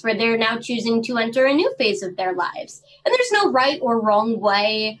of this, where they're now choosing to enter a new phase of their lives. And there's no right or wrong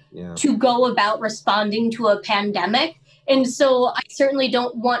way to go about responding to a pandemic. And so I certainly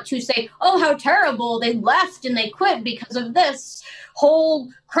don't want to say, oh, how terrible, they left and they quit because of this whole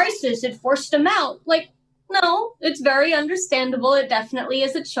crisis. It forced them out. Like, no, it's very understandable. It definitely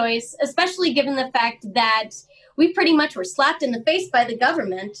is a choice, especially given the fact that we pretty much were slapped in the face by the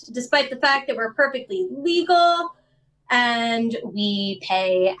government, despite the fact that we're perfectly legal and we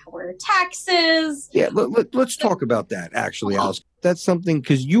pay our taxes. Yeah, let's talk about that, actually, Alice. That's something,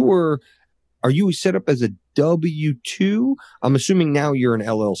 because are you set up as a W-2? I'm assuming now you're an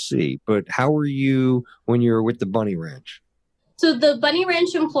LLC, but how are you when you're with the Bunny Ranch? So the Bunny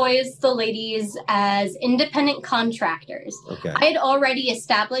Ranch employs the ladies as independent contractors. Okay. I had already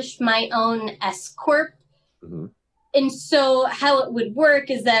established my own S-Corp. Mm-hmm. And so how it would work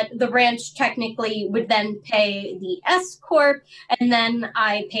is that the ranch technically would then pay the S-Corp, and then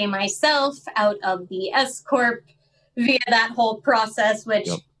I pay myself out of the S-Corp via that whole process, which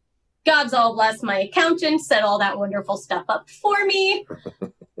God's all bless my accountant set all that wonderful stuff up for me.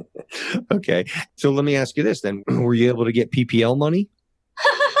 Okay. So let me ask you this then. Were you able to get PPL money?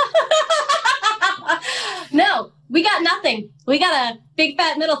 No, we got nothing. We got a big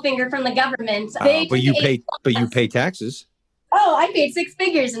fat middle finger from the government. But you pay taxes. Oh, I paid 6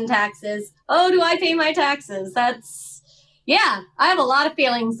 figures in taxes. Oh, do I pay my taxes? Yeah, I have a lot of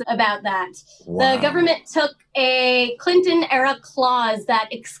feelings about that. Wow. The government took a Clinton-era clause that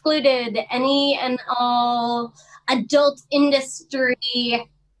excluded any and all adult industry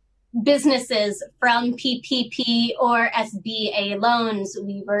businesses from PPP or SBA loans.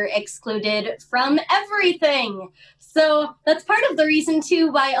 We were excluded from everything. So that's part of the reason,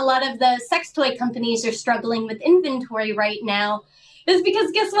 too, why a lot of the sex toy companies are struggling with inventory right now, is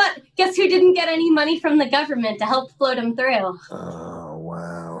because guess what? Guess who didn't get any money from the government to help float them through? Oh,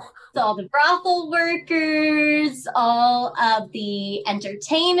 wow. So all the brothel workers, all of the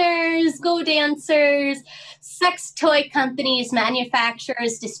entertainers, go dancers, sex toy companies,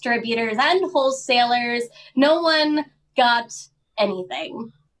 manufacturers, distributors, and wholesalers, no one got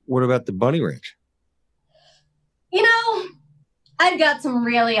anything. What about the Bunny Ranch? You know, I've got some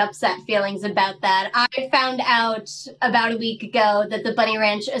really upset feelings about that. I found out about a week ago that the Bunny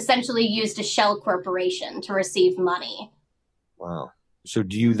Ranch essentially used a shell corporation to receive money. Wow. So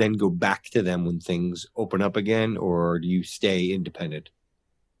do you then go back to them when things open up again, or do you stay independent?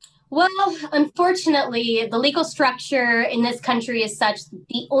 Well, unfortunately, the legal structure in this country is such that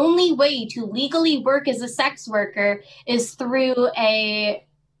the only way to legally work as a sex worker is through a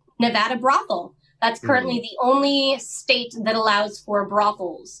Nevada brothel. That's currently the only state that allows for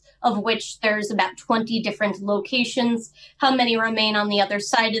brothels, of which there's about 20 different locations. How many remain on the other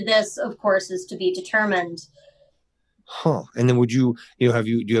side of this, of course, is to be determined. Huh. And then do you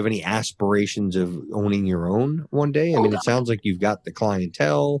have any aspirations of owning your own one day? I mean, it sounds like you've got the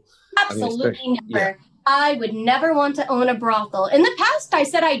clientele. Absolutely never. Yeah. I would never want to own a brothel. In the past, I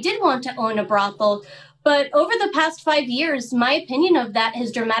said I did want to own a brothel, but over the past 5 years, my opinion of that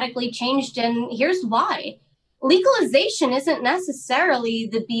has dramatically changed, and here's why. Legalization isn't necessarily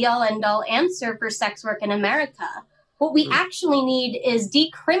the be-all, end-all answer for sex work in America. What we actually need is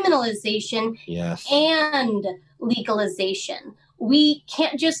decriminalization and legalization. We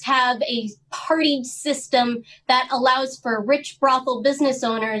can't just have a partied system that allows for rich brothel business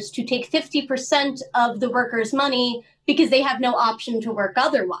owners to take 50% of the workers' money because they have no option to work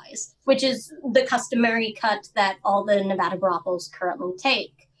otherwise, which is the customary cut that all the Nevada brothels currently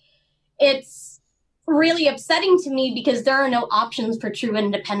take. It's really upsetting to me because there are no options for true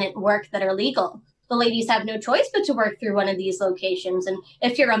independent work that are legal. The ladies have no choice but to work through one of these locations. And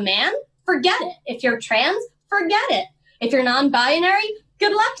if you're a man, forget it. If you're trans, forget it. If you're non-binary,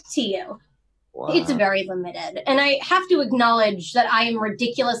 good luck to you. Wow. It's very limited. And I have to acknowledge that I am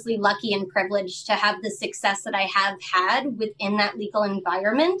ridiculously lucky and privileged to have the success that I have had within that legal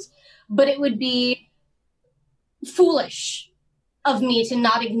environment. But it would be foolish of me to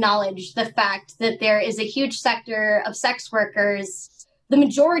not acknowledge the fact that there is a huge sector of sex workers, the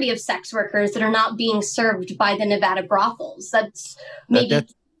majority of sex workers, that are not being served by the Nevada brothels. That's maybe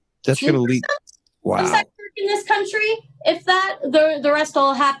that's going to lead. Wow. Of sex work in this country. If that, the rest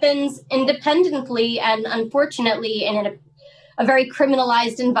all happens independently and unfortunately in a very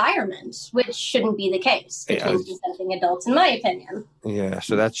criminalized environment, which shouldn't be the case between consenting adults, in my opinion. Yeah,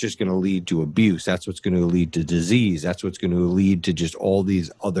 so that's just going to lead to abuse. That's what's going to lead to disease. That's what's going to lead to just all these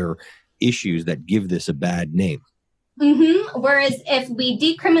other issues that give this a bad name. Mm-hmm. Whereas if we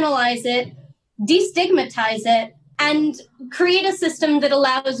decriminalize it, destigmatize it, and create a system that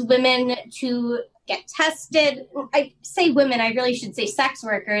allows women to get tested. I say women, I really should say sex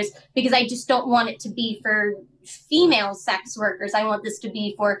workers, because I just don't want it to be for female sex workers. I want this to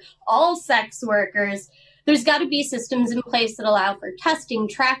be for all sex workers. There's got to be systems in place that allow for testing,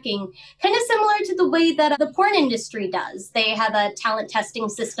 tracking, kind of similar to the way that the porn industry does. They have a talent testing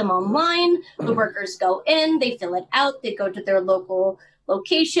system online. The workers go in, they fill it out, they go to their local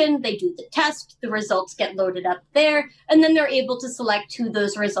location, they do the test, the results get loaded up there, and then they're able to select who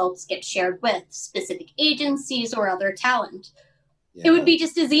those results get shared with, specific agencies or other talent. Yeah. It would be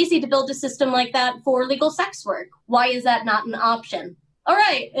just as easy to build a system like that for legal sex work. Why is that not an option? All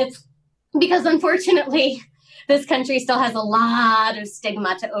right, it's because unfortunately, this country still has a lot of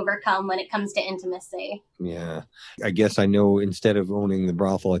stigma to overcome when it comes to intimacy. Yeah. I guess I know instead of owning the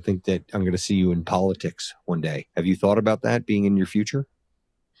brothel, I think that I'm going to see you in politics one day. Have you thought about that being in your future?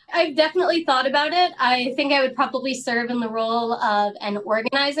 I've definitely thought about it. I think I would probably serve in the role of an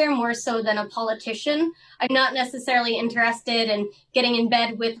organizer more so than a politician. I'm not necessarily interested in getting in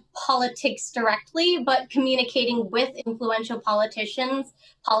bed with politics directly, but communicating with influential politicians,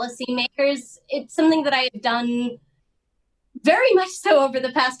 policymakers. It's something that I've done very much so over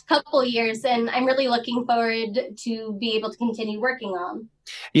the past couple years, and I'm really looking forward to be able to continue working on.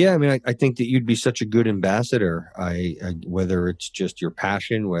 Yeah, I mean, I think that you'd be such a good ambassador. Whether it's just your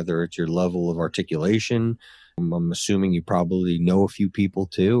passion, whether it's your level of articulation, I'm assuming you probably know a few people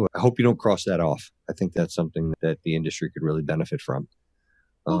too. I hope you don't cross that off. I think that's something that the industry could really benefit from.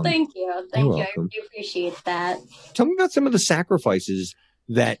 Well, thank you. Thank you. I really appreciate that. Tell me about some of the sacrifices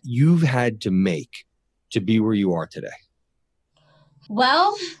that you've had to make to be where you are today.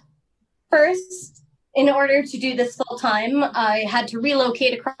 Well, first, in order to do this full time, I had to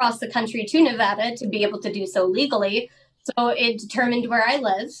relocate across the country to Nevada to be able to do so legally. So it determined where I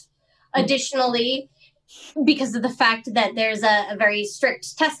live. Additionally, because of the fact that there's a very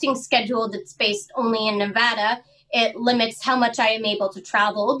strict testing schedule that's based only in Nevada, it limits how much I am able to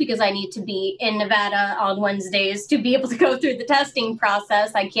travel because I need to be in Nevada on Wednesdays to be able to go through the testing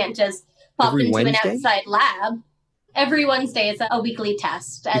process. I can't just pop into an outside lab. Every Wednesday, it's a weekly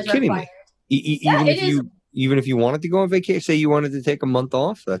test as required. Even if you wanted to go on vacation, say you wanted to take a month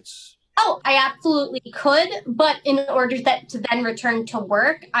off, that's... Oh, I absolutely could. But in order to then return to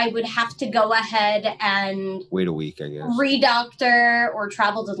work, I would have to go ahead and... wait a week, I guess. Redoctor or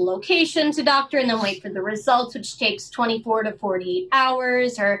travel to the location to doctor and then wait for the results, which takes 24 to 48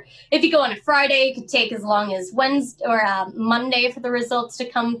 hours. Or if you go on a Friday, it could take as long as Wednesday or Monday for the results to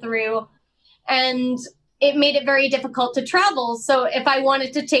come through. And it made it very difficult to travel. So if I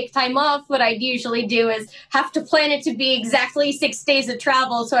wanted to take time off, what I'd usually do is have to plan it to be exactly 6 days of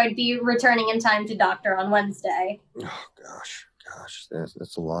travel. So I'd be returning in time to doctor on Wednesday. Oh, gosh,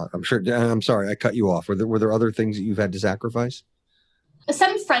 that's a lot. I'm sure. I'm sorry, I cut you off. Were there other things that you've had to sacrifice?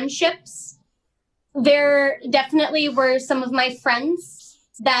 Some friendships. There definitely were some of my friends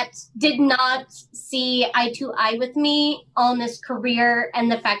that did not see eye to eye with me on this career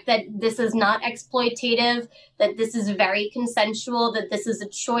and the fact that this is not exploitative, that this is very consensual, that this is a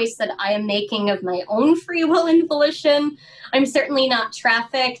choice that I am making of my own free will and volition. I'm certainly not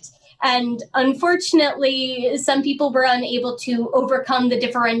trafficked. And unfortunately, some people were unable to overcome the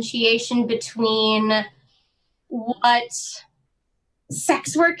differentiation between what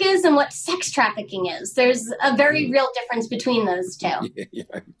sex work is and what sex trafficking is. There's a very real difference between those two. Yeah,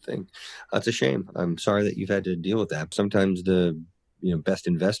 I think that's a shame. I'm sorry that you've had to deal with that. Sometimes the best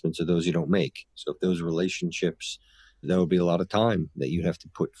investments are those you don't make. So if those relationships, there will be a lot of time that you have to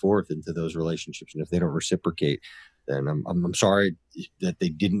put forth into those relationships, and if they don't reciprocate, then I'm sorry that they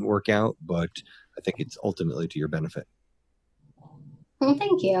didn't work out. But I think it's ultimately to your benefit. Well,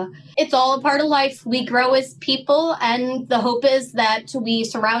 thank you. It's all a part of life. We grow as people, and the hope is that we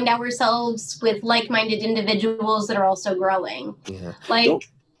surround ourselves with like-minded individuals that are also growing. Yeah. I don't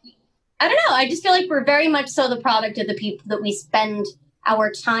know. I just feel like we're very much so the product of the people that we spend our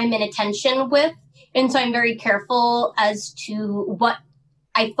time and attention with. And so I'm very careful as to what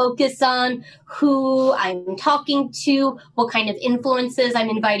I focus on who I'm talking to, what kind of influences I'm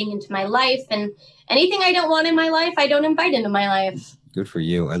inviting into my life, and anything I don't want in my life, I don't invite into my life. Good for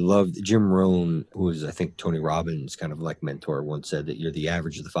you. I love Jim Rohn, who is, I think, Tony Robbins' kind of like mentor, once said that you're the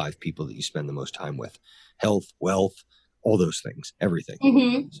average of the 5 people that you spend the most time with. Health, wealth, all those things, everything.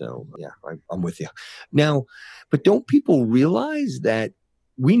 Mm-hmm. So, yeah, I'm with you. Now, but don't people realize that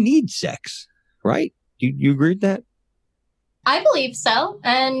we need sex, right? You agree with that? I believe so.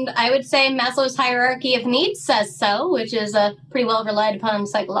 And I would say Maslow's hierarchy of needs says so, which is a pretty well relied upon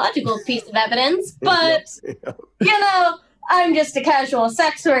psychological piece of evidence. But, you know, I'm just a casual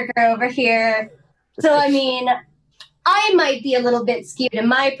sex worker over here. So, I mean, I might be a little bit skewed in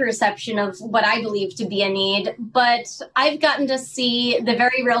my perception of what I believe to be a need, but I've gotten to see the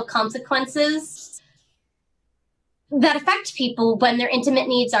very real consequences that affect people when their intimate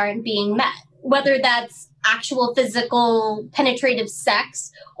needs aren't being met, whether that's actual physical penetrative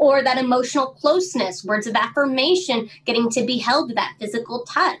sex or that emotional closeness, words of affirmation, getting to be held, that physical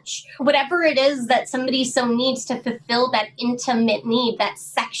touch, whatever it is that somebody so needs to fulfill that intimate need, that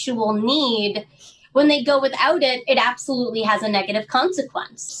sexual need. When they go without it, it absolutely has a negative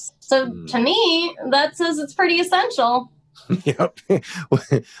consequence. So to me, that says it's pretty essential. Yep.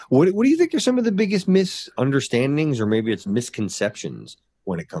 What do you think are some of the biggest misunderstandings, or maybe it's misconceptions,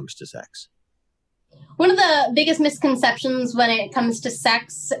 when it comes to sex? One of the biggest misconceptions when it comes to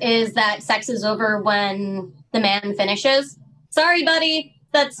sex is that sex is over when the man finishes. Sorry, buddy.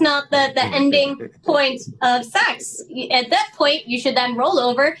 That's not the ending point of sex. At that point, you should then roll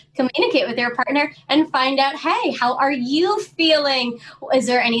over, communicate with your partner, and find out, hey, how are you feeling? Is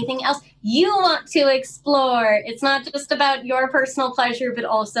there anything else you want to explore? It's not just about your personal pleasure, but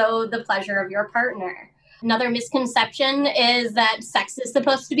also the pleasure of your partner. Another misconception is that sex is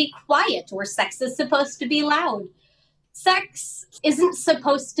supposed to be quiet or sex is supposed to be loud. Sex isn't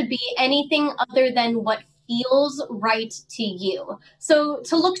supposed to be anything other than what feels right to you. So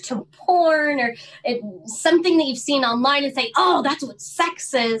to look to porn or something that you've seen online and say, oh, that's what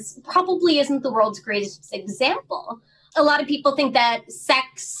sex is, probably isn't the world's greatest example. A lot of people think that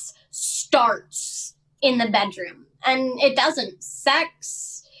sex starts in the bedroom, and it doesn't.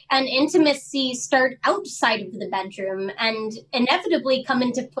 Sex and intimacy start outside of the bedroom and inevitably come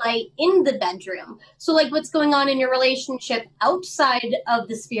into play in the bedroom. So like what's going on in your relationship outside of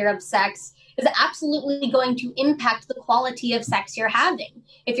the sphere of sex is absolutely going to impact the quality of sex you're having.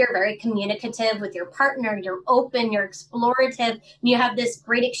 If you're very communicative with your partner, you're open, you're explorative, and you have this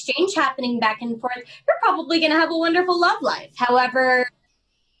great exchange happening back and forth, you're probably going to have a wonderful love life. However,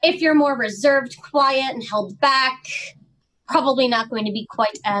 if you're more reserved, quiet, and held back, probably not going to be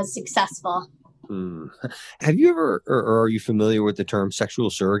quite as successful. Have you ever, or are you familiar with the term sexual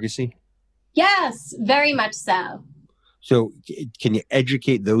surrogacy? Yes, very much so. So can you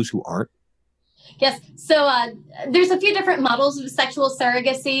educate those who aren't? Yes. So there's a few different models of sexual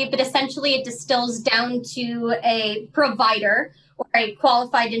surrogacy, but essentially it distills down to a provider or a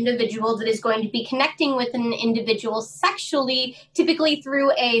qualified individual that is going to be connecting with an individual sexually, typically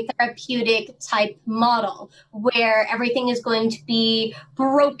through a therapeutic type model, where everything is going to be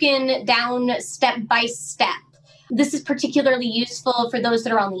broken down step by step. This is particularly useful for those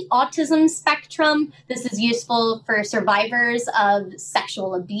that are on the autism spectrum. This is useful for survivors of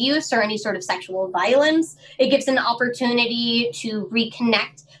sexual abuse or any sort of sexual violence. It gives an opportunity to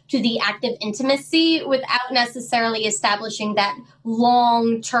reconnect to the act of intimacy without necessarily establishing that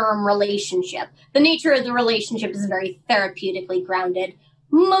long-term relationship. The nature of the relationship is very therapeutically grounded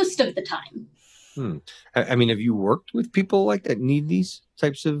most of the time. I mean, have you worked with people like that need these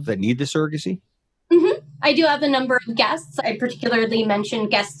types of, that need the surrogacy? Mm-hmm. I do have a number of guests. I particularly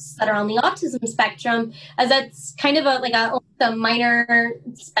mentioned guests that are on the autism spectrum, as that's kind of a minor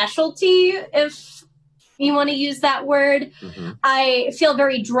specialty, if you want to use that word. Mm-hmm. I feel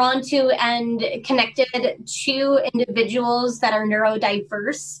very drawn to and connected to individuals that are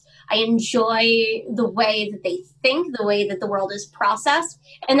neurodiverse. I enjoy the way that they think, the way that the world is processed,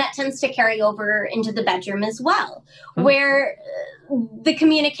 and that tends to carry over into the bedroom as well, where the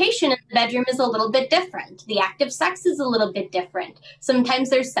communication in the bedroom is a little bit different. The act of sex is a little bit different. Sometimes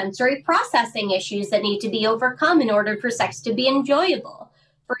there's sensory processing issues that need to be overcome in order for sex to be enjoyable.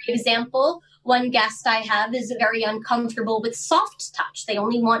 For example, one guest I have is very uncomfortable with soft touch. They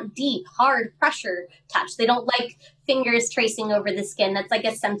only want deep, hard pressure touch. They don't like fingers tracing over the skin. That's like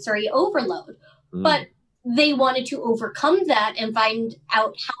a sensory overload. But they wanted to overcome that and find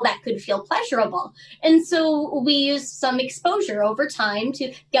out how that could feel pleasurable. And so we used some exposure over time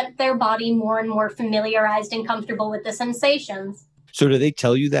to get their body more and more familiarized and comfortable with the sensations. So do they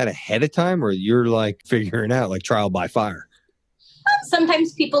tell you that ahead of time, or you're like figuring out like trial by fire?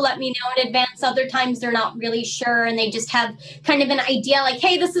 sometimes people let me know in advance. Other times they're not really sure and they just have kind of an idea like,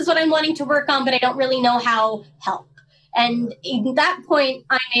 hey, this is what I'm wanting to work on, but I don't really know how help. And at that point,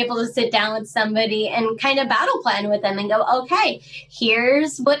 I'm able to sit down with somebody and kind of battle plan with them and go, okay,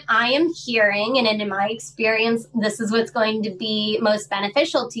 here's what I am hearing. And in my experience, this is what's going to be most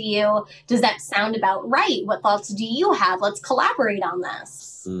beneficial to you. Does that sound about right? What thoughts do you have? Let's collaborate on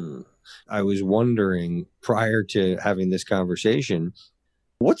this. I was wondering, prior to having this conversation,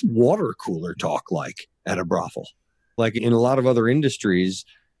 what's water cooler talk like at a brothel? Like in a lot of other industries,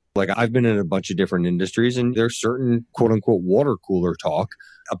 like I've been in a bunch of different industries and there's certain quote unquote water cooler talk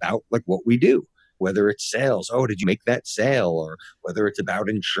about like what we do, whether it's sales. Oh, did you make that sale? Or whether it's about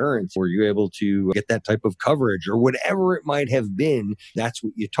insurance. Were you able to get that type of coverage or whatever it might have been? That's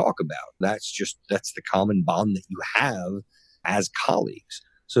what you talk about. That's the common bond that you have as colleagues.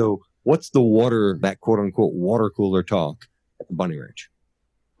 So what's that quote unquote water cooler talk at the Bunny Ranch?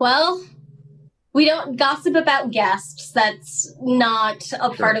 Well, we don't gossip about guests. That's not a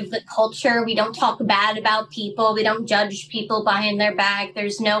part of the culture. We don't talk bad about people. We don't judge people behind their back.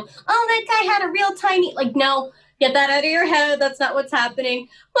 There's no, oh, that guy had a real tiny, like, no, get that out of your head. That's not what's happening.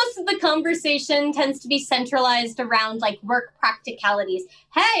 Most of the conversation tends to be centralized around like work practicalities.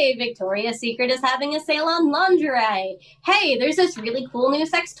 Hey, Victoria's Secret is having a sale on lingerie. Hey, there's this really cool new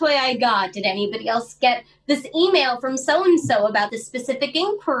sex toy I got. Did anybody else get this email from so-and-so about this specific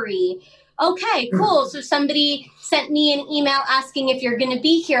inquiry? Okay, cool. So somebody sent me an email asking if you're going to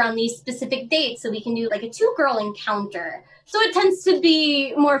be here on these specific dates so we can do like a 2-girl encounter. So it tends to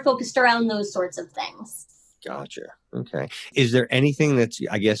be more focused around those sorts of things. Gotcha. Okay. Is there anything that's,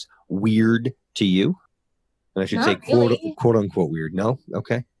 I guess, weird to you? And I should say quote unquote weird. No?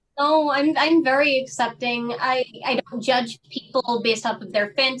 Okay. No, I'm very accepting. I don't judge people based off of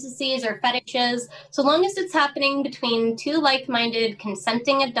their fantasies or fetishes. So long as it's happening between two like-minded,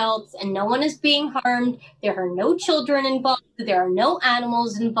 consenting adults and no one is being harmed, there are no children involved, there are no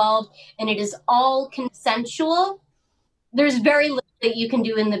animals involved, and it is all consensual, there's very little that you can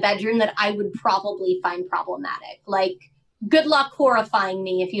do in the bedroom that I would probably find problematic. Like, good luck horrifying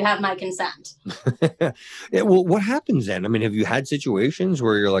me if you have my consent. Yeah, well, what happens then? I mean, have you had situations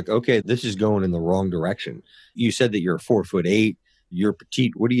where you're like, okay, this is going in the wrong direction? You said that you're 4'8", you're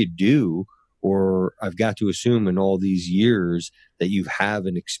petite. What do you do? Or I've got to assume in all these years that you have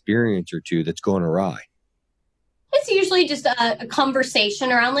an experience or two that's gone awry. It's usually just a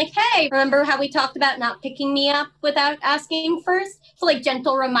conversation around like, hey, remember how we talked about not picking me up without asking first? So like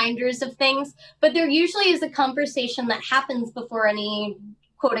gentle reminders of things. But there usually is a conversation that happens before any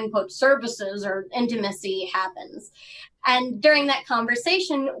quote unquote services or intimacy happens. And during that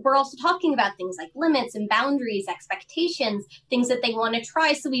conversation, we're also talking about things like limits and boundaries, expectations, things that they want to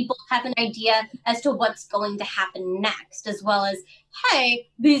try. So we both have an idea as to what's going to happen next, as well as, hey,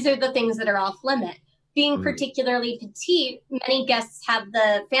 these are the things that are off limit. Being particularly petite, many guests have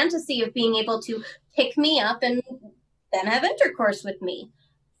the fantasy of being able to pick me up and then have intercourse with me.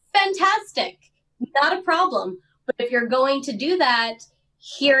 Fantastic. Not a problem. But if you're going to do that,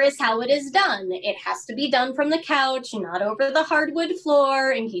 here is how it is done. It has to be done from the couch, not over the hardwood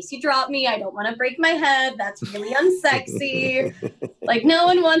floor. In case you drop me, I don't want to break my head. That's really unsexy. Like, no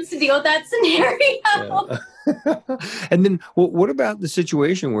one wants to deal with that scenario. Yeah. And then what about the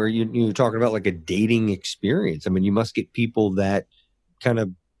situation where you're talking about like a dating experience? I mean, you must get people that kind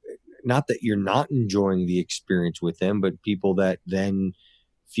of, not that you're not enjoying the experience with them, but people that then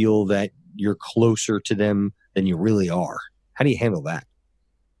feel that you're closer to them than you really are. How do you handle that?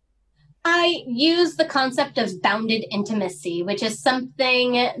 I use the concept of bounded intimacy, which is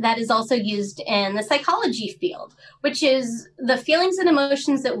something that is also used in the psychology field, which is the feelings and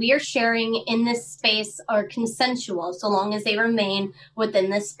emotions that we are sharing in this space are consensual, so long as they remain within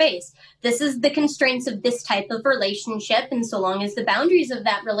this space. This is the constraints of this type of relationship, and so long as the boundaries of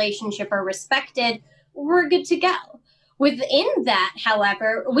that relationship are respected, we're good to go. Within that,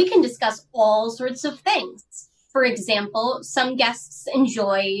 however, we can discuss all sorts of things. For example, some guests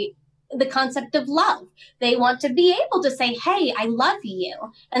enjoy the concept of love. They want to be able to say, hey, I love you.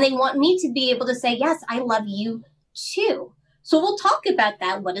 And they want me to be able to say, yes, I love you too. So we'll talk about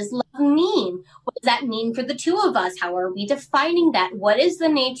that. What does love mean? What does that mean for the two of us? How are we defining that? What is the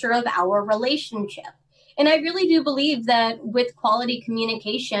nature of our relationship? And I really do believe that with quality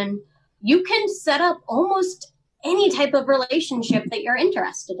communication, you can set up almost any type of relationship that you're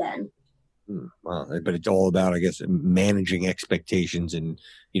interested in. Wow. But it's all about, I guess, managing expectations and,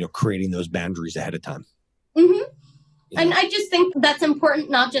 creating those boundaries ahead of time. Mm-hmm. Yeah. And I just think that's important,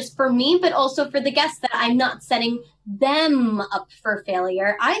 not just for me, but also for the guests, that I'm not setting them up for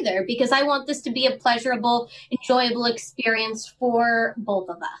failure either, because I want this to be a pleasurable, enjoyable experience for both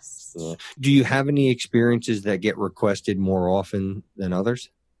of us. Yeah. Do you have any experiences that get requested more often than others?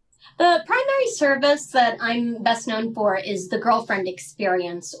 The primary service that I'm best known for is the Girlfriend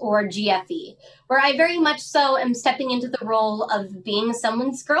Experience, or GFE, where I very much so am stepping into the role of being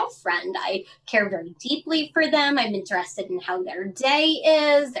someone's girlfriend. I care very deeply for them. I'm interested in how their day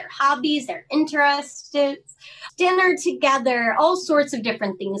is, their hobbies, their interests, dinner together, all sorts of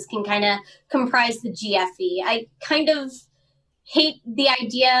different things can kind of comprise the GFE. I kind of hate the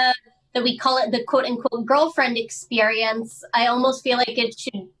idea that we call it the quote-unquote girlfriend experience. I almost feel like it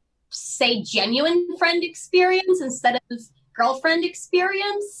should say genuine friend experience instead of girlfriend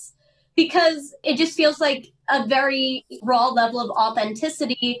experience, because it just feels like a very raw level of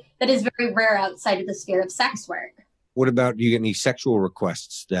authenticity that is very rare outside of the sphere of sex work. What about, do you get any sexual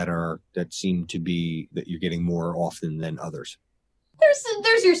requests that seem to be that you're getting more often than others?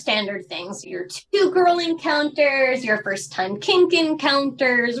 There's your standard things, your 2-girl encounters, your first-time kink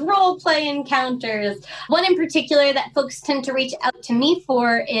encounters, role-play encounters. One in particular that folks tend to reach out to me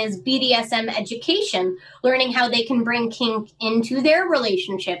for is BDSM education, learning how they can bring kink into their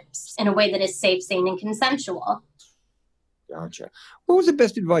relationships in a way that is safe, sane, and consensual. Gotcha. What was the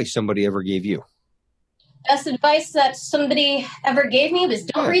best advice somebody ever gave you? Best advice that somebody ever gave me was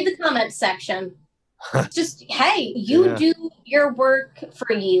don't read the comments section. Just, hey, you do your work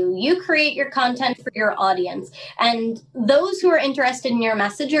for you. You create your content for your audience. And those who are interested in your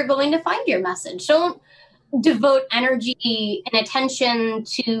message are going to find your message. Don't devote energy and attention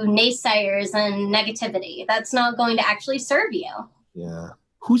to naysayers and negativity. That's not going to actually serve you. Yeah.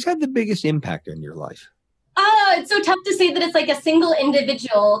 Who's had the biggest impact on your life? It's so tough to say that it's like a single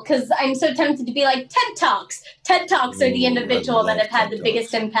individual, because I'm so tempted to be like TED Talks. TED Talks are the individual that have had the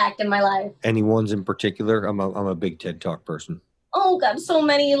biggest impact in my life. Any ones in particular? I'm a big TED Talk person. Oh God, so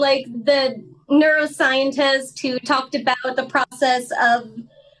many. Like the neuroscientist who talked about the process of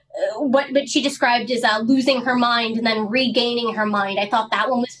what she described as losing her mind and then regaining her mind. I thought that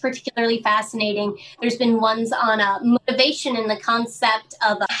one was particularly fascinating. There's been ones on motivation and the concept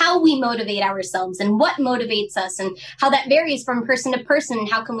of how we motivate ourselves and what motivates us and how that varies from person to person and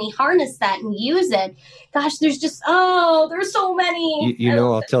how can we harness that and use it. Gosh, there's just, there's so many.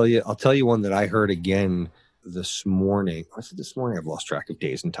 I'll tell you one that I heard again this morning. I said this morning, I've lost track of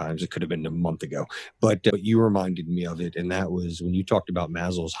days and times. It could have been a month ago, but you reminded me of it. And that was when you talked about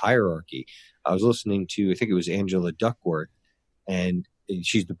Maslow's hierarchy. I was listening to, I think it was Angela Duckworth, and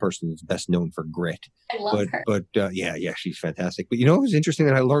she's the person that's best known for grit. I love her. But she's fantastic. But what was interesting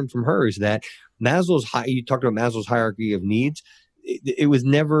that I learned from her is that you talked about Maslow's hierarchy of needs. It was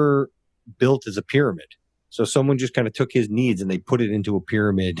never built as a pyramid. So someone just kind of took his needs and they put it into a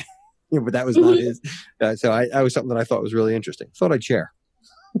pyramid. But that was not his. So I was something that I thought was really interesting. Thought I'd share.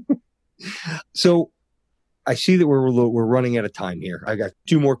 So I see that we're running out of time here. I got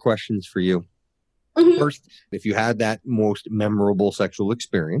 2 more questions for you. Mm-hmm. First, if you had that most memorable sexual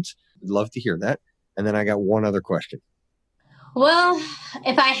experience, I'd love to hear that. And then I got one other question. Well,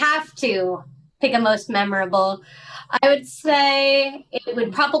 if I have to pick a most memorable, I would say it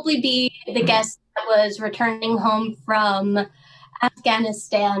would probably be the guest that was returning home from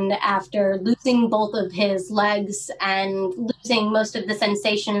Afghanistan after losing both of his legs and losing most of the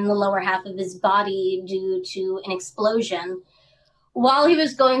sensation in the lower half of his body due to an explosion. While he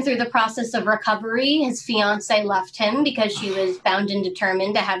was going through the process of recovery, his fiancée left him because she was bound and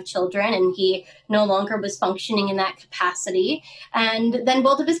determined to have children, and he no longer was functioning in that capacity. And then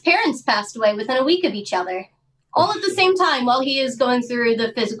both of his parents passed away within a week of each other, all at the same time while he is going through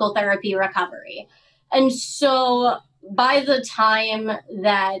the physical therapy recovery. And so by the time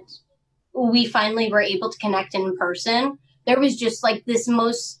that we finally were able to connect in person, there was just like this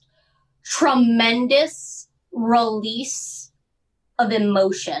most tremendous release of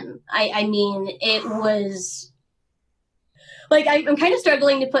emotion. I mean, it was like, I'm kind of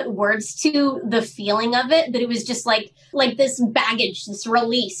struggling to put words to the feeling of it, but it was just like this baggage, this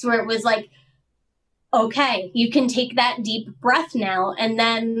release where it was like, okay, you can take that deep breath now. And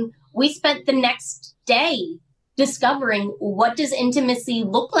then we spent the next day discovering what does intimacy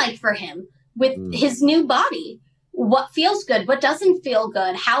look like for him with his new body. What feels good? What doesn't feel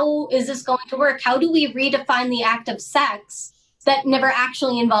good? How is this going to work? How do we redefine the act of sex that never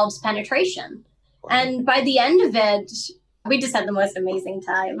actually involves penetration? And by the end of it, we just had the most amazing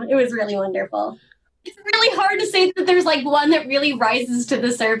time. It was really wonderful. It's really hard to say that there's like one that really rises to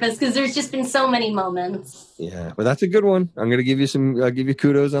the surface because there's just been so many moments. Yeah, but that's a good one. I'm going to give you I'll give you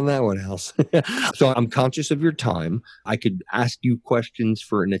kudos on that one, Alice. So I'm conscious of your time. I could ask you questions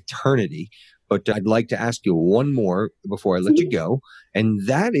for an eternity, but I'd like to ask you one more before I let you go. And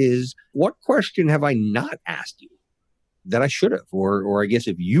that is, what question have I not asked you that I should have? Or I guess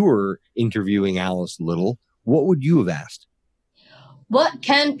if you were interviewing Alice Little, what would you have asked? What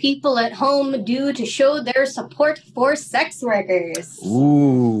can people at home do to show their support for sex workers?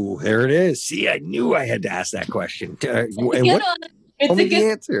 Ooh, there it is. See, I knew I had to ask that question. And what? Tell me the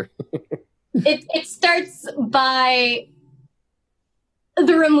answer. It starts by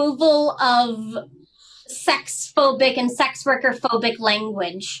the removal of sex-phobic and sex worker-phobic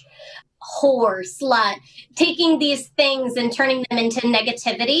language. Whore, slut, taking these things and turning them into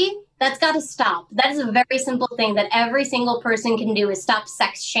negativity. That's got to stop. That is a very simple thing that every single person can do, is stop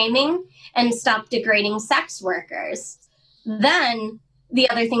sex shaming and stop degrading sex workers. Then the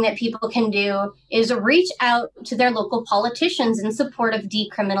other thing that people can do is reach out to their local politicians in support of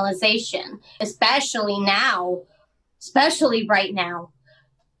decriminalization, especially right now.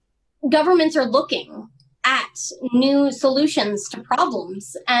 Governments are looking at new solutions to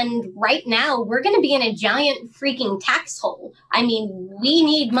problems. And right now, we're going to be in a giant freaking tax hole. I mean, we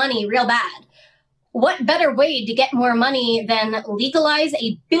need money real bad. What better way to get more money than legalize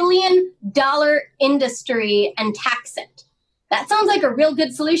 $1 billion industry and tax it? That sounds like a real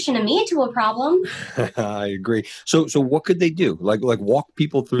good solution to me to a problem. I agree. So what could they do? Like walk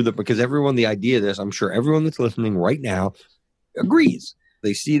people through because the idea of this, I'm sure everyone that's listening right now agrees.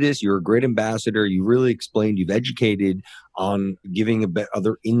 They see this. You're a great ambassador. You really explained, you've educated on giving a bit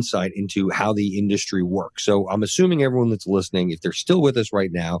other insight into how the industry works. So I'm assuming everyone that's listening, if they're still with us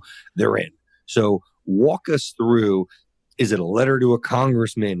right now, they're in. So walk us through, is it a letter to a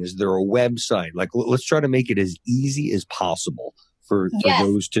congressman? Is there a website? Like, let's try to make it as easy as possible for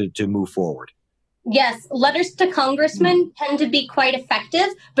those to move forward. Yes, letters to congressmen tend to be quite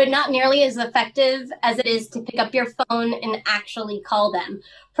effective, but not nearly as effective as it is to pick up your phone and actually call them.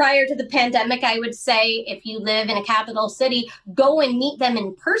 Prior to the pandemic, I would say if you live in a capital city, go and meet them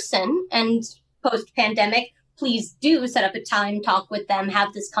in person. And post-pandemic, please do set up a time, talk with them,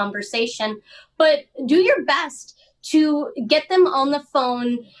 have this conversation. But do your best to get them on the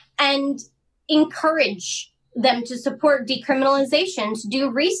phone and encourage them to support decriminalization, to do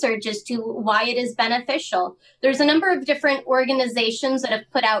research as to why it is beneficial. There's a number of different organizations that have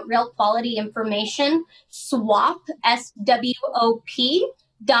put out real quality information. SWOP, SWOP.org,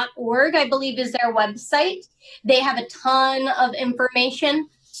 I believe is their website. They have a ton of information.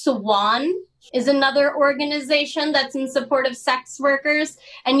 SWAN is another organization that's in support of sex workers.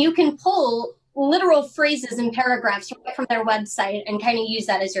 And you can pull literal phrases and paragraphs right from their website and kind of use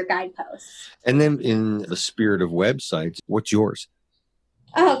that as your guidepost. And then in the spirit of websites, what's yours?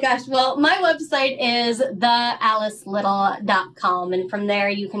 Oh gosh, well, my website is thealicelittle.com. And from there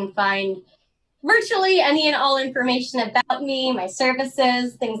you can find virtually any and all information about me, my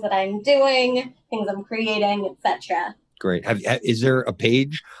services, things that I'm doing, things I'm creating, etc. Great. Is there a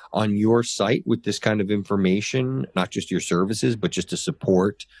page on your site with this kind of information, not just your services, but just to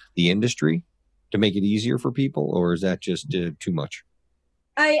support the industry, to make it easier for people? Or is that just too much?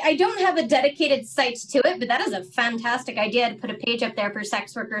 I don't have a dedicated site to it, but that is a fantastic idea to put a page up there for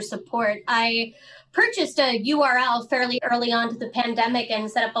sex worker support. I purchased a URL fairly early on to the pandemic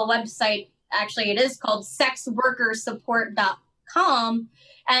and set up a website. Actually, it is called sexworkersupport.com.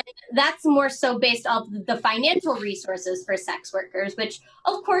 And that's more so based off the financial resources for sex workers, which,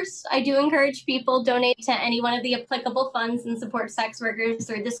 of course, I do encourage people donate to any one of the applicable funds and support sex workers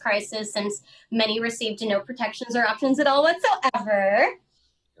through this crisis, since many received no protections or options at all whatsoever.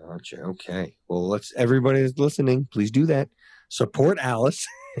 Gotcha. Okay. Well, everybody that's listening, please do that. Support Alice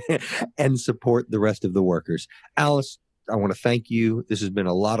and support the rest of the workers. Alice, I want to thank you. This has been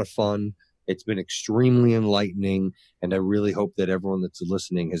a lot of fun. It's been extremely enlightening, and I really hope that everyone that's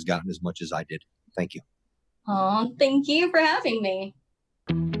listening has gotten as much as I did. Thank you. Oh, thank you for having me.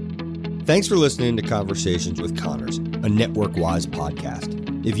 Thanks for listening to Conversations with Connors, a NetworkWise podcast.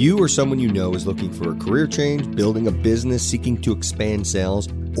 If you or someone you know is looking for a career change, building a business, seeking to expand sales,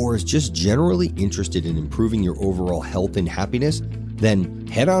 or is just generally interested in improving your overall health and happiness, then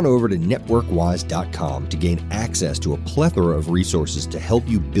head on over to networkwise.com to gain access to a plethora of resources to help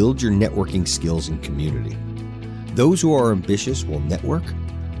you build your networking skills and community. Those who are ambitious will network.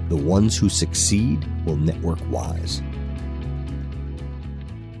 The ones who succeed will network wise.